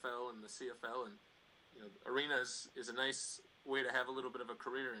NFL and the CFL, and, arena is a nice way to have a little bit of a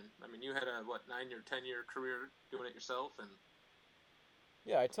career. And, I mean, you had a, 9 or 10-year career doing it yourself, and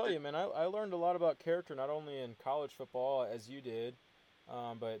yeah, I tell you, man, I learned a lot about character, not only in college football, as you did,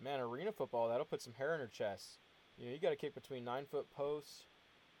 but, man, arena football, that'll put some hair in your chest. You got to kick between 9-foot posts.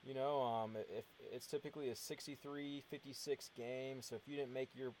 If it's typically a 63-56 game, so if you didn't make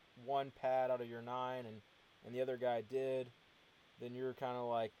your one pad out of your 9 and the other guy did, then you're kind of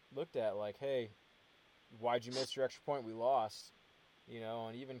like looked at like, hey, why'd you miss your extra point? We lost.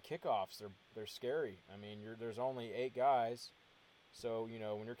 And even kickoffs, they're scary. I mean, there's only 8 guys. So,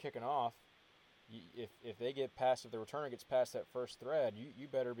 when you're kicking off, if they get past, if the returner gets past that first thread, you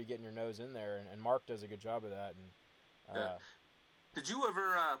better be getting your nose in there. And Mark does a good job of that. And did you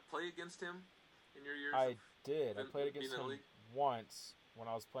ever play against him in your years? I did. I played against him once when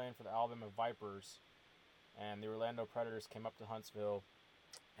I was playing for the Alabama Vipers, and the Orlando Predators came up to Huntsville.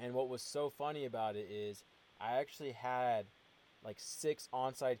 And what was so funny about it is I actually had like 6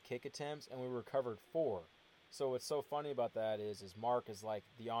 onside kick attempts, and we recovered 4. So what's so funny about that is Mark is like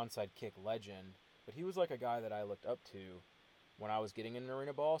the onside kick legend, but he was like a guy that I looked up to when I was getting in an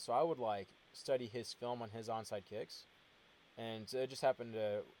arena ball. So I would like study his film on his onside kicks, and so it just happened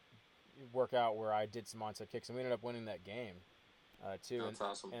to work out where I did some onside kicks, and we ended up winning that game too. That's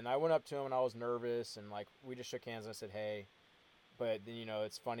awesome. And I went up to him, and I was nervous, and like we just shook hands, and I said, hey. But then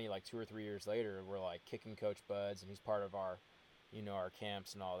it's funny, like 2 or 3 years later, we're like kicking coach buds, and he's part of our, our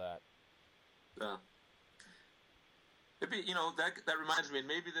camps and all that. Yeah. It'd be, that reminds me, and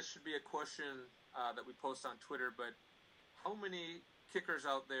maybe this should be a question that we post on Twitter, but how many kickers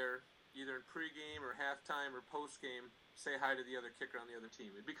out there, either in pregame or halftime or postgame, say hi to the other kicker on the other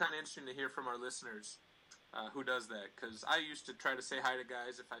team? It'd be kind of interesting to hear from our listeners who does that, because I used to try to say hi to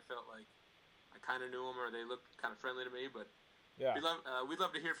guys if I felt like I kind of knew them or they looked kind of friendly to me, but yeah, we'd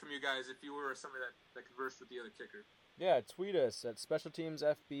love to hear from you guys if you were somebody that conversed with the other kicker. Yeah, tweet us at Special Teams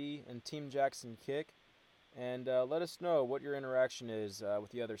FB and Team Jackson Kick. And let us know what your interaction is with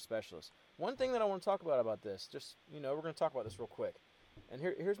the other specialists. One thing that I want to talk about this, just, we're going to talk about this real quick. And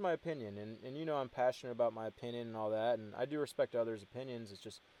here's my opinion. And I'm passionate about my opinion and all that. And I do respect others' opinions. It's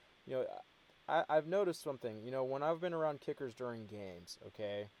just, I've noticed something. When I've been around kickers during games,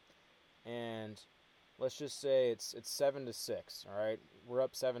 okay, and let's just say it's 7-6. All right, we're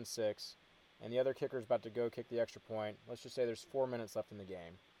up 7-6, and the other kicker's about to go kick the extra point. Let's just say there's 4 minutes left in the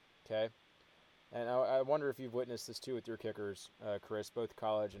game, okay. And I wonder if you've witnessed this too with your kickers, Chris, both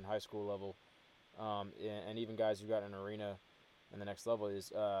college and high school level, and even guys who got an arena in the next level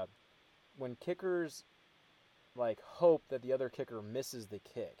is when kickers like hope that the other kicker misses the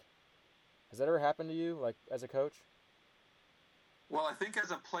kick. Has that ever happened to you, like as a coach? Well, I think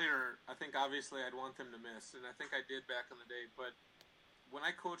as a player, I think obviously I'd want them to miss, and I think I did back in the day. But when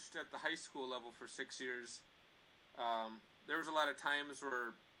I coached at the high school level for 6 years, there was a lot of times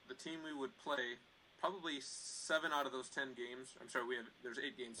where the team we would play, probably 7 out of those 10 games. I'm sorry, there's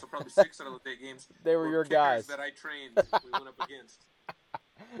 8 games, so probably 6 out of those 8 games. They were your guys that I trained. We went up against.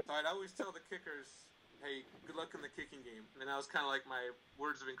 So I'd always tell the kickers, "Hey, good luck in the kicking game." And that was kind of like my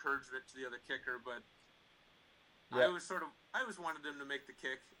words of encouragement to the other kicker. But I always wanted them to make the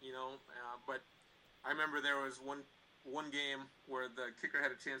kick, but I remember there was one game where the kicker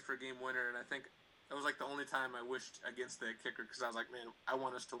had a chance for a game winner, and I think that was like the only time I wished against that kicker, because I was like, man, I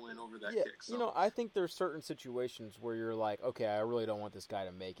want us to win over that kick. So. I think there's certain situations where you're like, okay, I really don't want this guy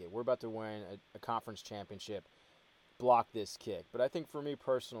to make it. We're about to win a conference championship. Block this kick. But I think for me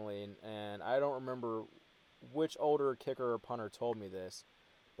personally, and I don't remember which older kicker or punter told me this,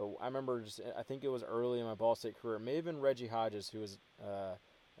 but I remember I think it was early in my Ball State career. It may have been Reggie Hodges, who was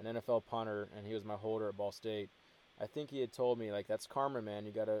an NFL punter, and he was my holder at Ball State. I think he had told me, like, that's karma, man.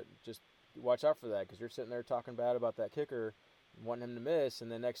 You got to just watch out for that, because you're sitting there talking bad about that kicker, wanting him to miss,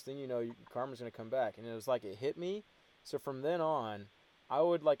 and the next thing you know, karma's going to come back. And it was like it hit me. So from then on, I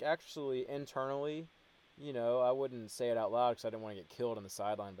would, like, actually internally, I wouldn't say it out loud because I didn't want to get killed on the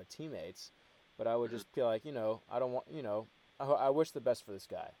sideline by teammates, but I would just be like, I don't want, I wish the best for this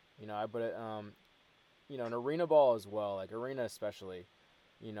guy, but an arena ball as well, like arena especially,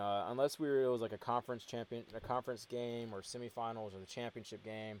 unless it was like a conference game or semifinals or the championship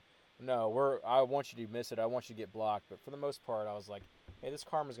game. No, I want you to miss it. I want you to get blocked. But for the most part, I was like, hey, this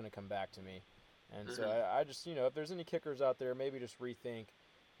karma's going to come back to me. And so I just, if there's any kickers out there, maybe just rethink,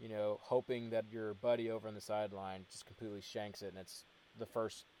 hoping that your buddy over on the sideline just completely shanks it and it's the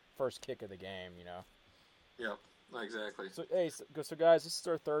first kick of the game, Yep, exactly. So, hey, so guys, this is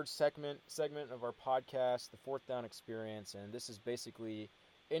our third segment of our podcast, the Fourth Down Experience, and this is basically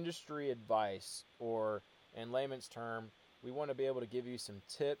industry advice, or in layman's term, we want to be able to give you some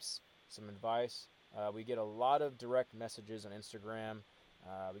tips, some advice. We get a lot of direct messages on Instagram.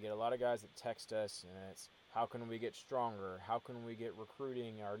 We get a lot of guys that text us, and it's, how can we get stronger? How can we get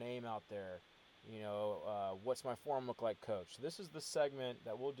recruiting our name out there? What's my form look like, coach? So this is the segment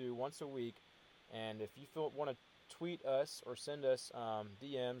that we'll do once a week, and if you want to tweet us or send us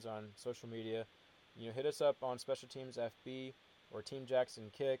DMs on social media, hit us up on Special Teams FB or Team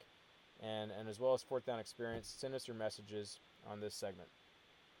Jackson Kick, and as well as Fourth Down Experience. Send us your messages on this segment.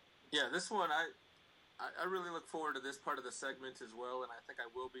 Yeah, this one, I really look forward to this part of the segment as well, and I think I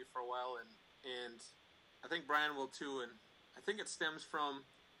will be for a while, and I think Brian will too, and I think it stems from,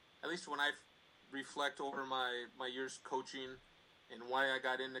 at least when I reflect over my years coaching and why I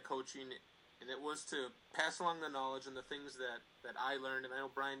got into coaching, and it was to pass along the knowledge and the things that I learned, and I know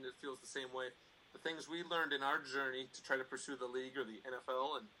Brian feels the same way, the things we learned in our journey to try to pursue the league or the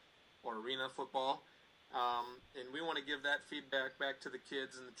NFL or arena football. And we want to give that feedback back to the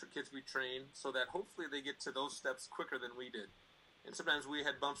kids and the kids we train, so that hopefully they get to those steps quicker than we did. And sometimes we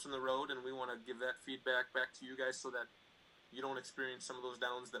had bumps in the road, and we want to give that feedback back to you guys so that you don't experience some of those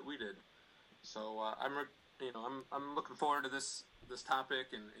downs that we did. So I'm looking forward to this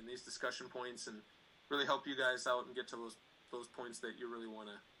topic and these discussion points, and really help you guys out and get to those points that you really want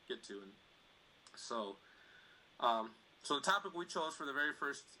to get to. And so the topic we chose for the very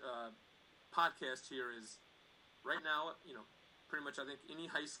first podcast here is, right now, pretty much I think any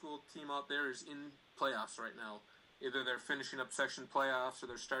high school team out there is in playoffs right now. Either they're finishing up section playoffs or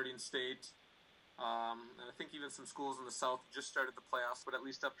they're starting state. And I think even some schools in the South just started the playoffs, but at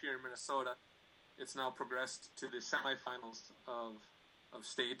least up here in Minnesota, it's now progressed to the semifinals of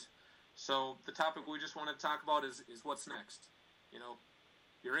state. So the topic we just want to talk about is what's next.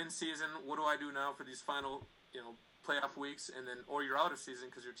 You're in season. What do I do now for these final, playoff weeks? And then, or you're out of season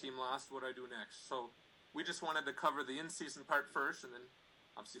because your team lost. What do I do next? So we just wanted to cover the in-season part first, and then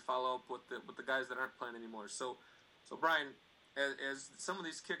obviously follow up with the guys that aren't playing anymore. So Brian, as some of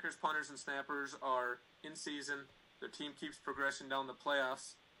these kickers, punters, and snappers are in season, their team keeps progressing down the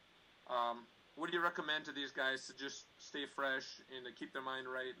playoffs. What do you recommend to these guys to just stay fresh and to keep their mind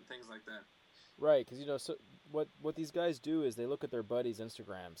right and things like that? Right, because so what these guys do is they look at their buddies'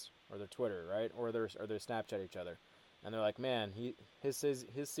 Instagrams or their Twitter, right, or their Snapchat each other, and they're like, man, his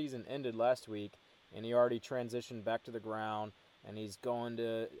season ended last week, and he already transitioned back to the ground, and he's going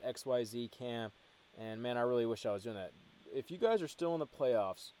to XYZ camp, and man, I really wish I was doing that. If you guys are still in the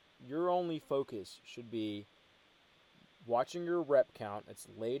playoffs, your only focus should be watching your rep count. It's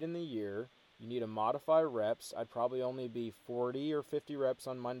late in the year. You need to modify reps. I'd probably only be 40 or 50 reps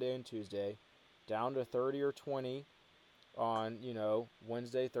on Monday and Tuesday, down to 30 or 20 on,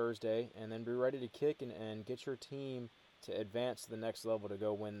 Wednesday, Thursday, and then be ready to kick and get your team to advance to the next level to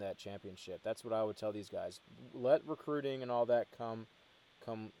go win that championship. That's what I would tell these guys. Let recruiting and all that come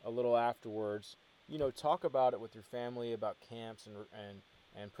a little afterwards. Talk about it with your family about camps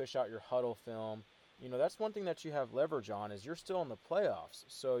and push out your huddle film. That's one thing that you have leverage on is you're still in the playoffs.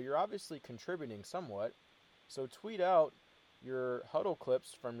 So you're obviously contributing somewhat. So tweet out your huddle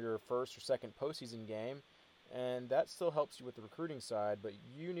clips from your first or second postseason game, and that still helps you with the recruiting side, but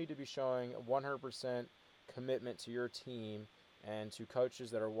you need to be showing 100% commitment to your team and to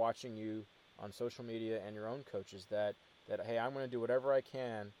coaches that are watching you on social media and your own coaches that hey, I'm going to do whatever I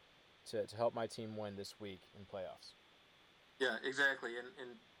can to help my team win this week in playoffs. Yeah, exactly. And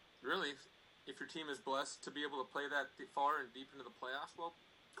really, if your team is blessed to be able to play that far and deep into the playoffs, well,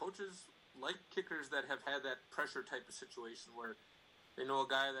 coaches like kickers that have had that pressure type of situation where they know a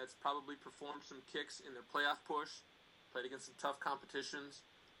guy that's probably performed some kicks in their playoff push, played against some tough competitions.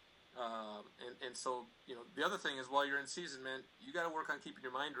 And so, the other thing is while you're in season, man, you got to work on keeping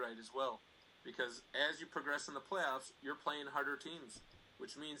your mind right as well. Because as you progress in the playoffs, you're playing harder teams,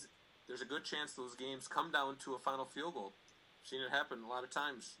 which means there's a good chance those games come down to a final field goal. I've seen it happen a lot of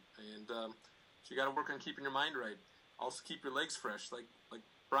times. And so you got to work on keeping your mind right. Also keep your legs fresh. Like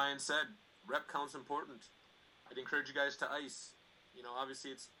Brian said, rep count's important. I'd encourage you guys to ice.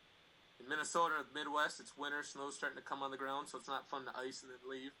 Obviously it's in Minnesota, the Midwest, it's winter, snow's starting to come on the ground, so it's not fun to ice and then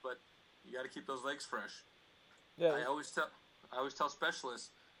leave, but you got to keep those legs fresh. Yeah. I always tell specialists,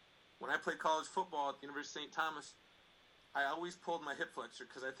 when I played college football at the University of St. Thomas, I always pulled my hip flexor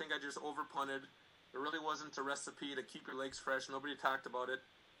because I think I just over-punted. There really wasn't a recipe to keep your legs fresh. Nobody talked about it.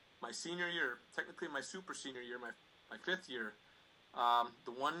 My senior year, technically my super senior year, my fifth year,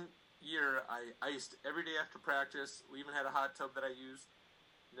 the one year I iced every day after practice. We even had a hot tub that I used.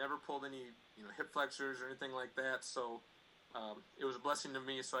 Never pulled any hip flexors or anything like that. So it was a blessing to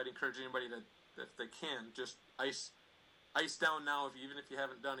me. So I'd encourage anybody that if they can, just ice down now, even if you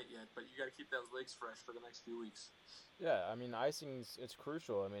haven't done it yet. But you got to keep those legs fresh for the next few weeks. Yeah, I mean, it's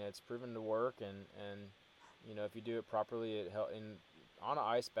crucial. I mean, it's proven to work, and if you do it properly, it helps. On an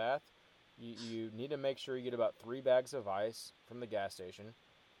ice bath, you need to make sure you get about 3 bags of ice from the gas station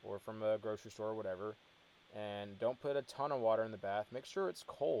or from a grocery store or whatever, and don't put a ton of water in the bath. Make sure it's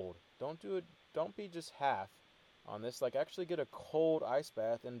cold. Don't be just half on this. Like, actually get a cold ice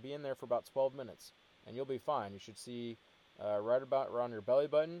bath and be in there for about 12 minutes, and you'll be fine. You should see right about around your belly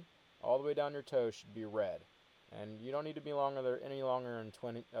button, all the way down your toes should be red. And you don't need to be any longer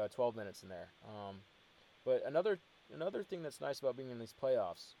than 12 minutes in there. But another thing that's nice about being in these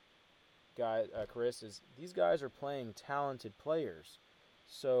playoffs, Chris, is these guys are playing talented players.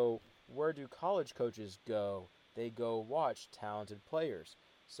 So where do college coaches go? They go watch talented players.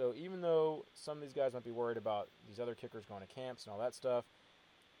 So even though some of these guys might be worried about these other kickers going to camps and all that stuff,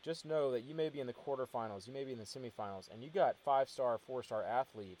 just know that you may be in the quarterfinals, you may be in the semifinals, and you got 5-star, 4-star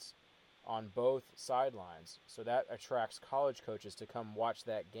athletes on both sidelines. So that attracts college coaches to come watch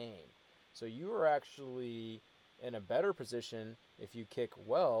that game. So you are actually in a better position if you kick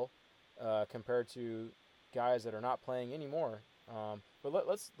well compared to guys that are not playing anymore. But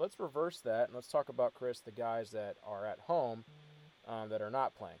let's reverse that, and let's talk about, Chris, the guys that are at home that are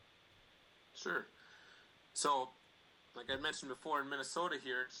not playing. Sure. So, like I mentioned before, in Minnesota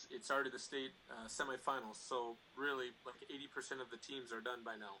here, it's already the state semifinals. So really, like 80% of the teams are done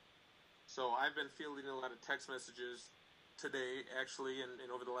by now. So I've been fielding a lot of text messages today, actually,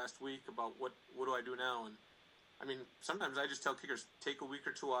 and over the last week about what do I do now. And I mean, sometimes I just tell kickers, take a week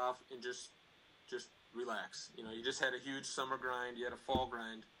or two off and just relax. You just had a huge summer grind, you had a fall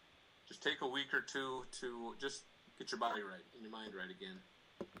grind. Just take a week or two to just get your body right and your mind right again.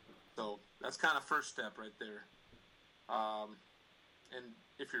 So that's kind of first step right there. And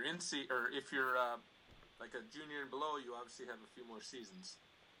if you're if you're like a junior and below, you obviously have a few more seasons.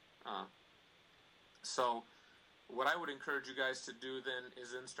 So what I would encourage you guys to do then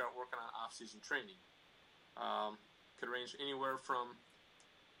is then start working on off-season training. Could range anywhere from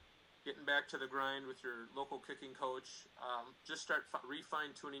getting back to the grind with your local kicking coach. Just start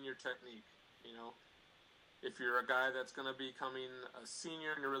refine-tuning your technique. If you're a guy that's going to be becoming a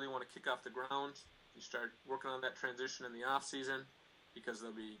senior and you really want to kick off the ground, you start working on that transition in the off season, because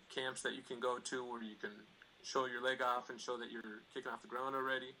there'll be camps that you can go to where you can show your leg off and show that you're kicking off the ground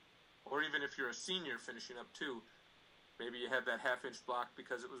already. Or even if you're a senior finishing up too, maybe you have that half-inch block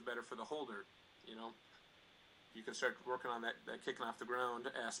because it was better for the holder, you know. You can start working on that kicking off the ground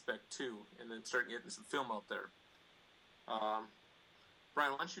aspect too, and then start getting some film out there.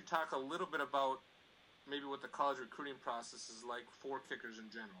 Brian, why don't you talk a little bit about maybe what the college recruiting process is like for kickers in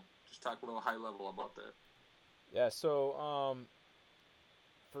general? Just talk a little high level about that. Yeah, so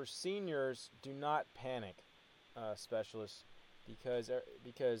for seniors, do not panic, specialists,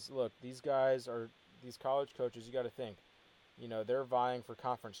 because look, these college coaches, you got to think, you know, they're vying for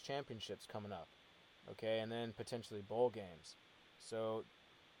conference championships coming up, okay, and then potentially bowl games. So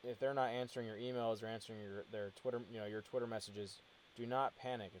if they're not answering your emails or answering their Twitter messages, do not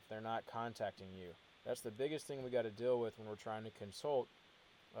panic if they're not contacting you. That's the biggest thing we got to deal with when we're trying to consult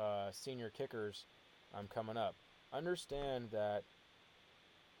senior kickers coming up. Understand that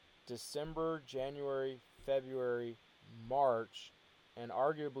December, January, February, March, and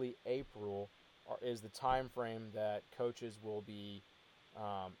arguably April is the time frame that coaches will be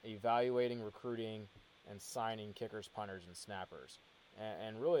evaluating, recruiting, and signing kickers, punters, and snappers.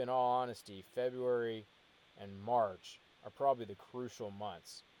 And really, in all honesty, February and March are probably the crucial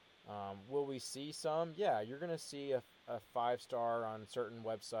months. Will we see some? Yeah, you're going to see a 5-star on certain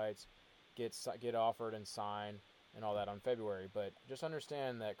websites get offered and signed and all that on February. But just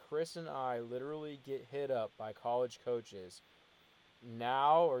understand that Chris and I literally get hit up by college coaches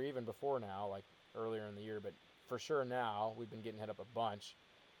now, or even before now, like earlier in the year, but for sure now, we've been getting hit up a bunch.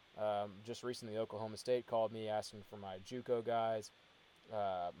 Just recently, Oklahoma State called me asking for my JUCO guys,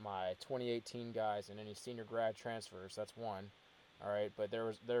 my 2018 guys, and any senior grad transfers. That's one. All right, but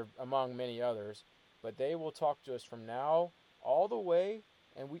they're among many others. But they will talk to us from now all the way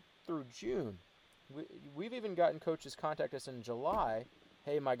through June. We've even gotten coaches contact us in July.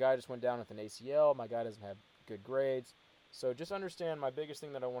 Hey, my guy just went down with an ACL. My guy doesn't have good grades. So just understand, my biggest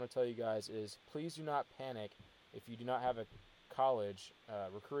thing that I want to tell you guys is please do not panic if you do not have a college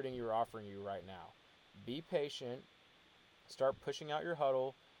recruiting you or offering you right now. Be patient. Start pushing out your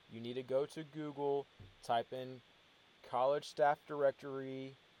huddle. You need to go to Google, type in college staff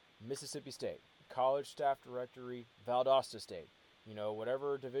directory, Mississippi State, college staff directory, Valdosta State. You know,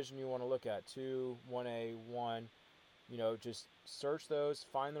 whatever division you want to look at, 2, 1A, 1, you know, just search those,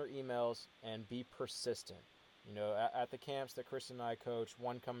 find their emails, and be persistent. You know, at the camps that Chris and I coach,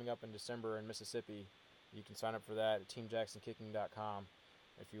 one coming up in December in Mississippi, you can sign up for that at teamjacksonkicking.com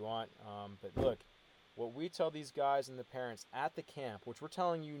if you want. But look, what we tell these guys and the parents at the camp, which we're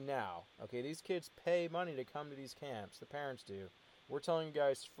telling you now, okay, these kids pay money to come to these camps, the parents do. We're telling you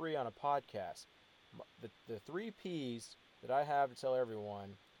guys free on a podcast. The 3 Ps that I have to tell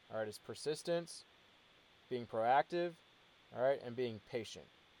everyone, all right, is persistence, being proactive, all right, and being patient.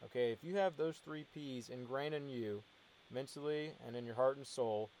 Okay, if you have those 3 Ps ingrained in you mentally and in your heart and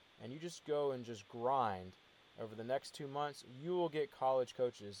soul, and you just go and just grind over the next 2 months, you will get college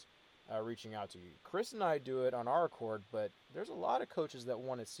coaches reaching out to you. Chris and I do it on our accord, but there's a lot of coaches that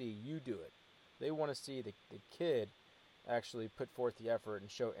want to see you do it. They want to see the kid actually put forth the effort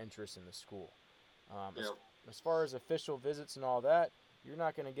and show interest in the school. As far as official visits and all that, you're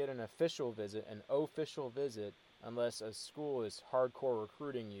not going to get an official visit, unless a school is hardcore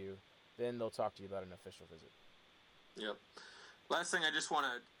recruiting you. Then they'll talk to you about an official visit. Yep. Last thing I just want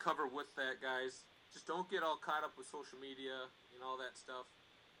to cover with that, guys, just don't get all caught up with social media and all that stuff.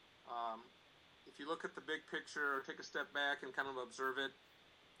 If you look at the big picture or take a step back and kind of observe it,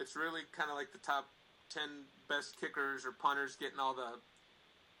 it's really kind of like the top 10 best kickers or punters getting all the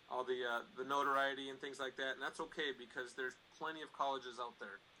notoriety and things like that, and that's okay because there's plenty of colleges out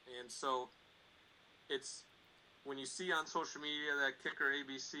there. And so it's when you see on social media that kicker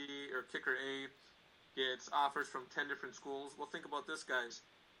ABC or kicker A gets offers from 10 different schools, well, think about this, guys.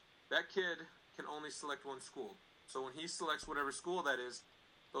 That kid can only select one school. So when he selects whatever school that is,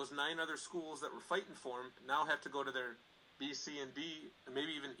 those 9 other schools that were fighting for him now have to go to their B, C, and D, and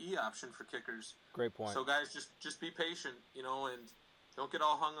maybe even E option for kickers. Great point. So guys, just be patient, you know, and don't get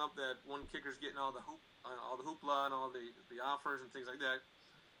all hung up that one kicker's getting all the hoopla and all the offers and things like that.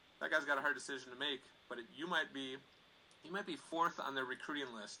 That guy's got a hard decision to make, but you might be 4th on their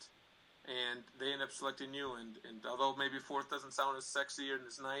recruiting list, and they end up selecting you. And although maybe 4th doesn't sound as sexy and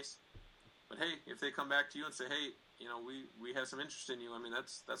as nice, but hey, if they come back to you and say, hey, you know, we have some interest in you, I mean,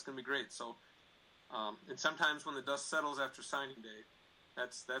 that's going to be great. So, and sometimes when the dust settles after signing day,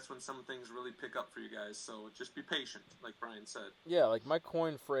 that's when some things really pick up for you guys. So just be patient, like Brian said. Yeah, like my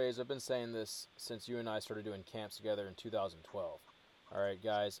coin phrase, I've been saying this since you and I started doing camps together in 2012. All right,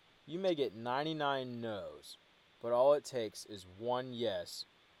 guys, you may get 99 no's, but all it takes is one yes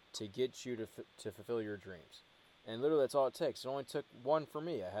to get you to fulfill your dreams. And literally, that's all it takes. It only took one for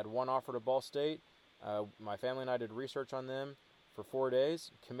me. I had one offer to Ball State. My family and I did research on them for 4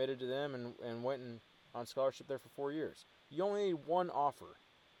 days, committed to them, and went on scholarship there for 4 years. You only need one offer,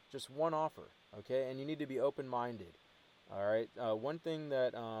 just one offer, okay? And you need to be open-minded, all right? One thing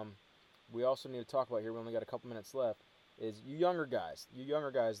that we also need to talk about here, we only got a couple minutes left, is you younger guys,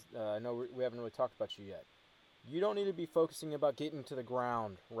 I know we haven't really talked about you yet. You don't need to be focusing about getting to the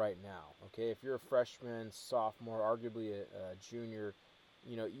ground right now, okay? If you're a freshman, sophomore, arguably a junior,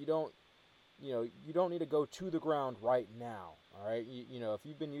 you don't need to go to the ground right now, all right? If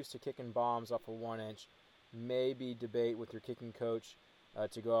you've been used to kicking bombs off a 1 inch, maybe debate with your kicking coach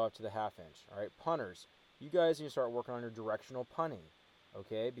to go out to the half inch, all right? Punters, you guys need to start working on your directional punting,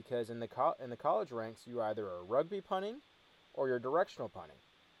 okay? Because in the college ranks, you either are rugby punting or you're directional punting.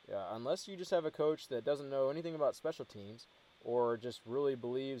 Unless you just have a coach that doesn't know anything about special teams or just really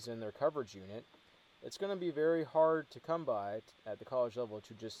believes in their coverage unit, it's going to be very hard to come by at the college level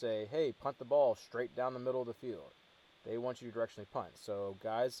to just say, hey, punt the ball straight down the middle of the field. They want you to directionally punt. So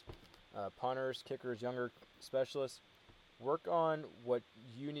guys, punters, kickers, younger specialists, work on what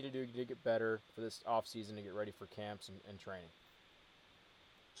you need to do to get better for this off season to get ready for camps and training.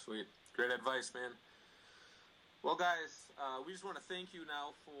 Sweet. Great advice, man. Well, guys, we just want to thank you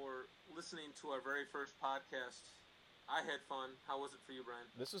now for listening to our very first podcast. I had fun. How was it for you, Brian?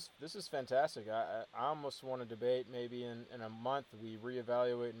 This is fantastic. I almost want to debate maybe in a month we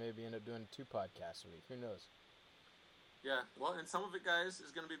reevaluate and maybe end up doing 2 podcasts a week. Who knows? Yeah, well, and some of it, guys,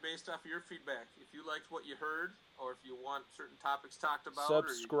 is going to be based off of your feedback. If you liked what you heard or if you want certain topics talked about.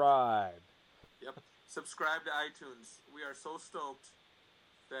 Subscribe. Yep. Subscribe to iTunes. We are so stoked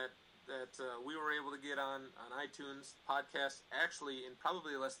that we were able to get on iTunes podcast actually in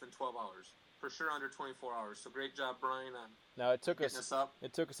probably less than 12 hours. For sure under 24 hours. So great job, Brian, on now it took getting us up.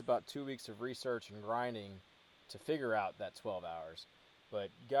 It took us about 2 weeks of research and grinding to figure out that 12 hours. But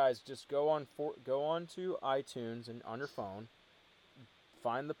guys, just go on to iTunes and on your phone,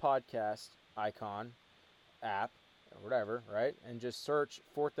 find the podcast icon, app, or whatever, right? And just search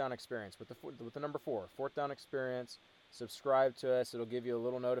Fourth Down Experience with the number 4, Fourth Down Experience. Subscribe to us. It'll give you a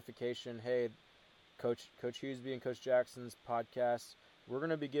little notification. Hey, Coach Hughesby and Coach Jackson's podcast. We're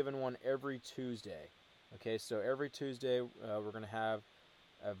going to be giving one every Tuesday. Okay, so every Tuesday we're going to have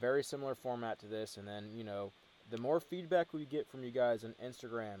a very similar format to this. And then, the more feedback we get from you guys on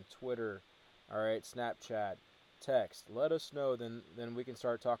Instagram, Twitter, all right, Snapchat, text, let us know. Then we can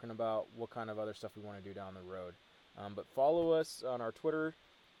start talking about what kind of other stuff we want to do down the road. But follow us on our Twitter.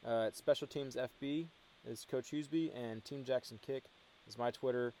 At Special Teams FB is Coach Hughesby, and Team Jackson Kick is my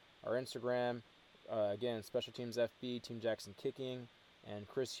Twitter. Our Instagram, again, Special Teams FB, Team Jackson Kicking, and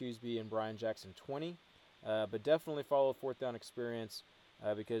Chris Hughesby and Brian Jackson 20. But definitely follow Fourth Down Experience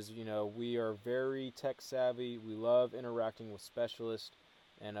because, we are very tech savvy. We love interacting with specialists,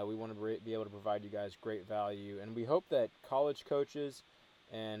 and we want to be able to provide you guys great value. And we hope that college coaches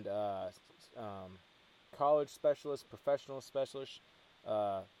and college specialists, professional specialists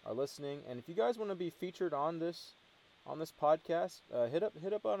are listening. And if you guys want to be featured on this podcast, hit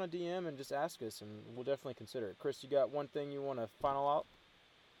up on a DM and just ask us, and we'll definitely consider it. Chris, you got one thing you want to final out?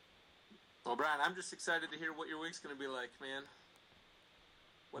 Well, Brian, I'm just excited to hear what your week's going to be like, man.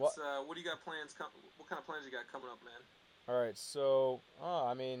 What do you got plans? What kind of plans you got coming up, man? All right, so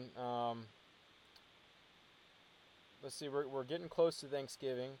let's see. We're getting close to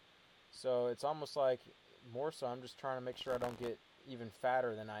Thanksgiving, so it's almost like more so. I'm just trying to make sure I don't get even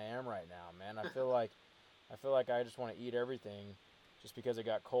fatter than I am right now, man. I feel like I just want to eat everything just because it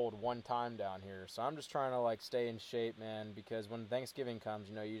got cold one time down here. So I'm just trying to stay in shape, man, because when Thanksgiving comes,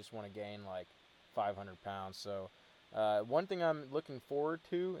 you just want to gain 500 pounds. So one thing I'm looking forward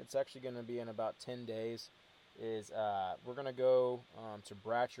to, it's actually going to be in about 10 days, is we're going to go to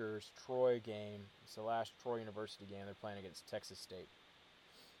Bratcher's Troy game. It's the last Troy University game. They're playing against Texas State.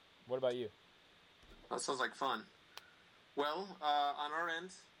 What about you? That sounds like fun. Well, on our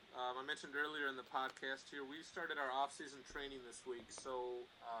end, I mentioned earlier in the podcast here, we started our off-season training this week. So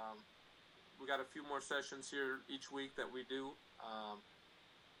we got a few more sessions here each week that we do.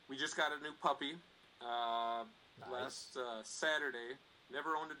 We just got a new puppy last Saturday.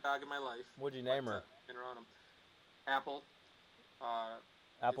 Never owned a dog in my life. What'd you name her? Been around him. Apple.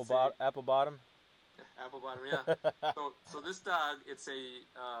 Apple Bottom? Apple bottom, yeah. So this dog, it's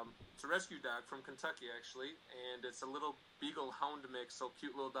a rescue dog from Kentucky, actually, and it's a little beagle hound mix. So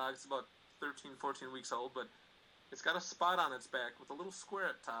cute little dog. It's about 13, 14 weeks old, but it's got a spot on its back with a little square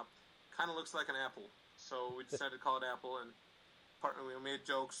at top. Kind of looks like an apple. So we decided to call it Apple, and we made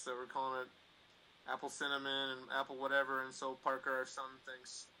jokes that we're calling it Apple Cinnamon and Apple whatever. And so Parker, our son,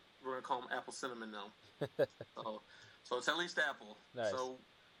 thinks we're gonna call him Apple Cinnamon now. So it's at least Apple. Nice. So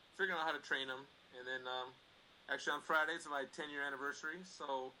figuring out how to train him. And then, actually on Friday, it's my 10-year anniversary,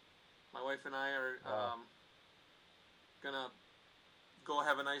 so my wife and I are going to go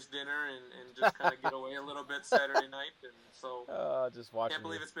have a nice dinner and just kind of get away a little bit Saturday night. And so just watching. Can't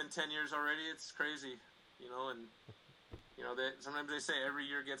believe it's been 10 years already. It's crazy, and, sometimes they say every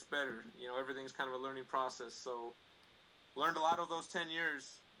year gets better. Everything's kind of a learning process. So learned a lot of those 10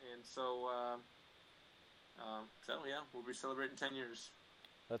 years. And so we'll be celebrating 10 years.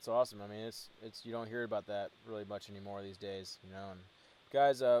 That's awesome. I mean, it's you don't hear about that really much anymore these days, And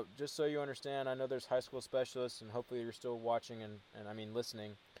guys, just so you understand, I know there's high school specialists, and hopefully you're still watching and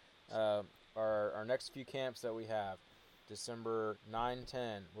listening. Our next few camps that we have, December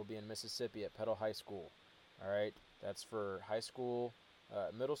 9-10, will be in Mississippi at Petal High School. All right, that's for high school,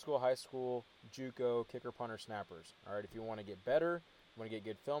 middle school, high school, JUCO, kicker, punter, snappers. All right, if you want to get better, you want to get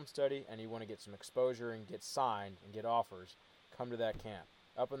good film study, and you want to get some exposure and get signed and get offers, come to that camp.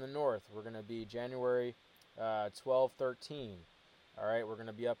 Up in the north, we're going to be January 12-13. All right, we're going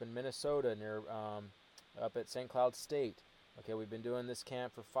to be up in Minnesota near up at St. Cloud State. Okay, we've been doing this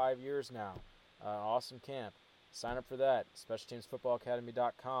camp for 5 years now. Awesome camp. Sign up for that,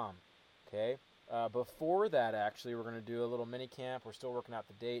 specialteamsfootballacademy.com. Okay, before that, actually, we're going to do a little mini camp. We're still working out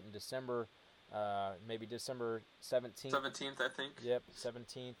the date in December, maybe December 17th. 17th, I think. Yep,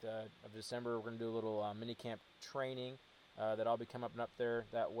 17th of December. We're going to do a little mini camp training. That I'll be coming up there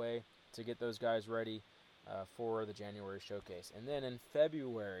that way to get those guys ready for the January showcase. And then in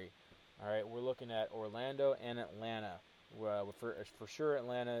February, all right, we're looking at Orlando and Atlanta. For sure,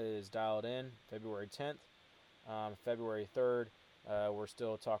 Atlanta is dialed in February 10th. February 3rd, we're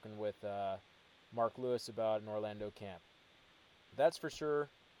still talking with Mark Lewis about an Orlando camp. That's for sure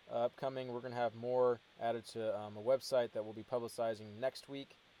upcoming. We're going to have more added to a website that we'll be publicizing next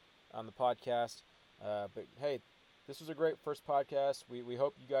week on the podcast. But hey, this was a great first podcast. We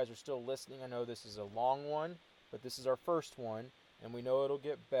hope you guys are still listening. I know this is a long one, but this is our first one, and we know it'll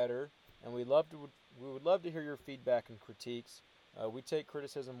get better. And we would love to hear your feedback and critiques. We take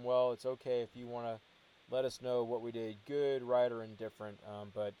criticism well. It's okay if you want to let us know what we did good, right, or indifferent.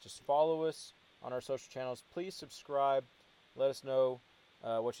 But just follow us on our social channels. Please subscribe. Let us know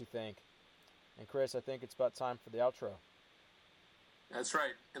what you think. And Chris, I think it's about time for the outro. That's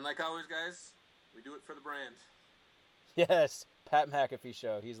right. And like always, guys, we do it for the brand. Yes, Pat McAfee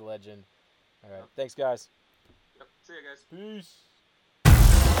Show. He's a legend. All right. Thanks, guys. Yep. See you guys. Peace.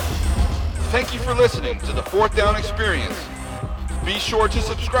 Thank you for listening to the Fourth Down Experience. Be sure to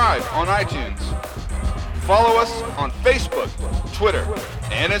subscribe on iTunes. Follow us on Facebook, Twitter,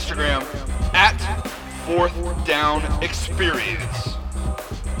 and Instagram at Fourth Down Experience.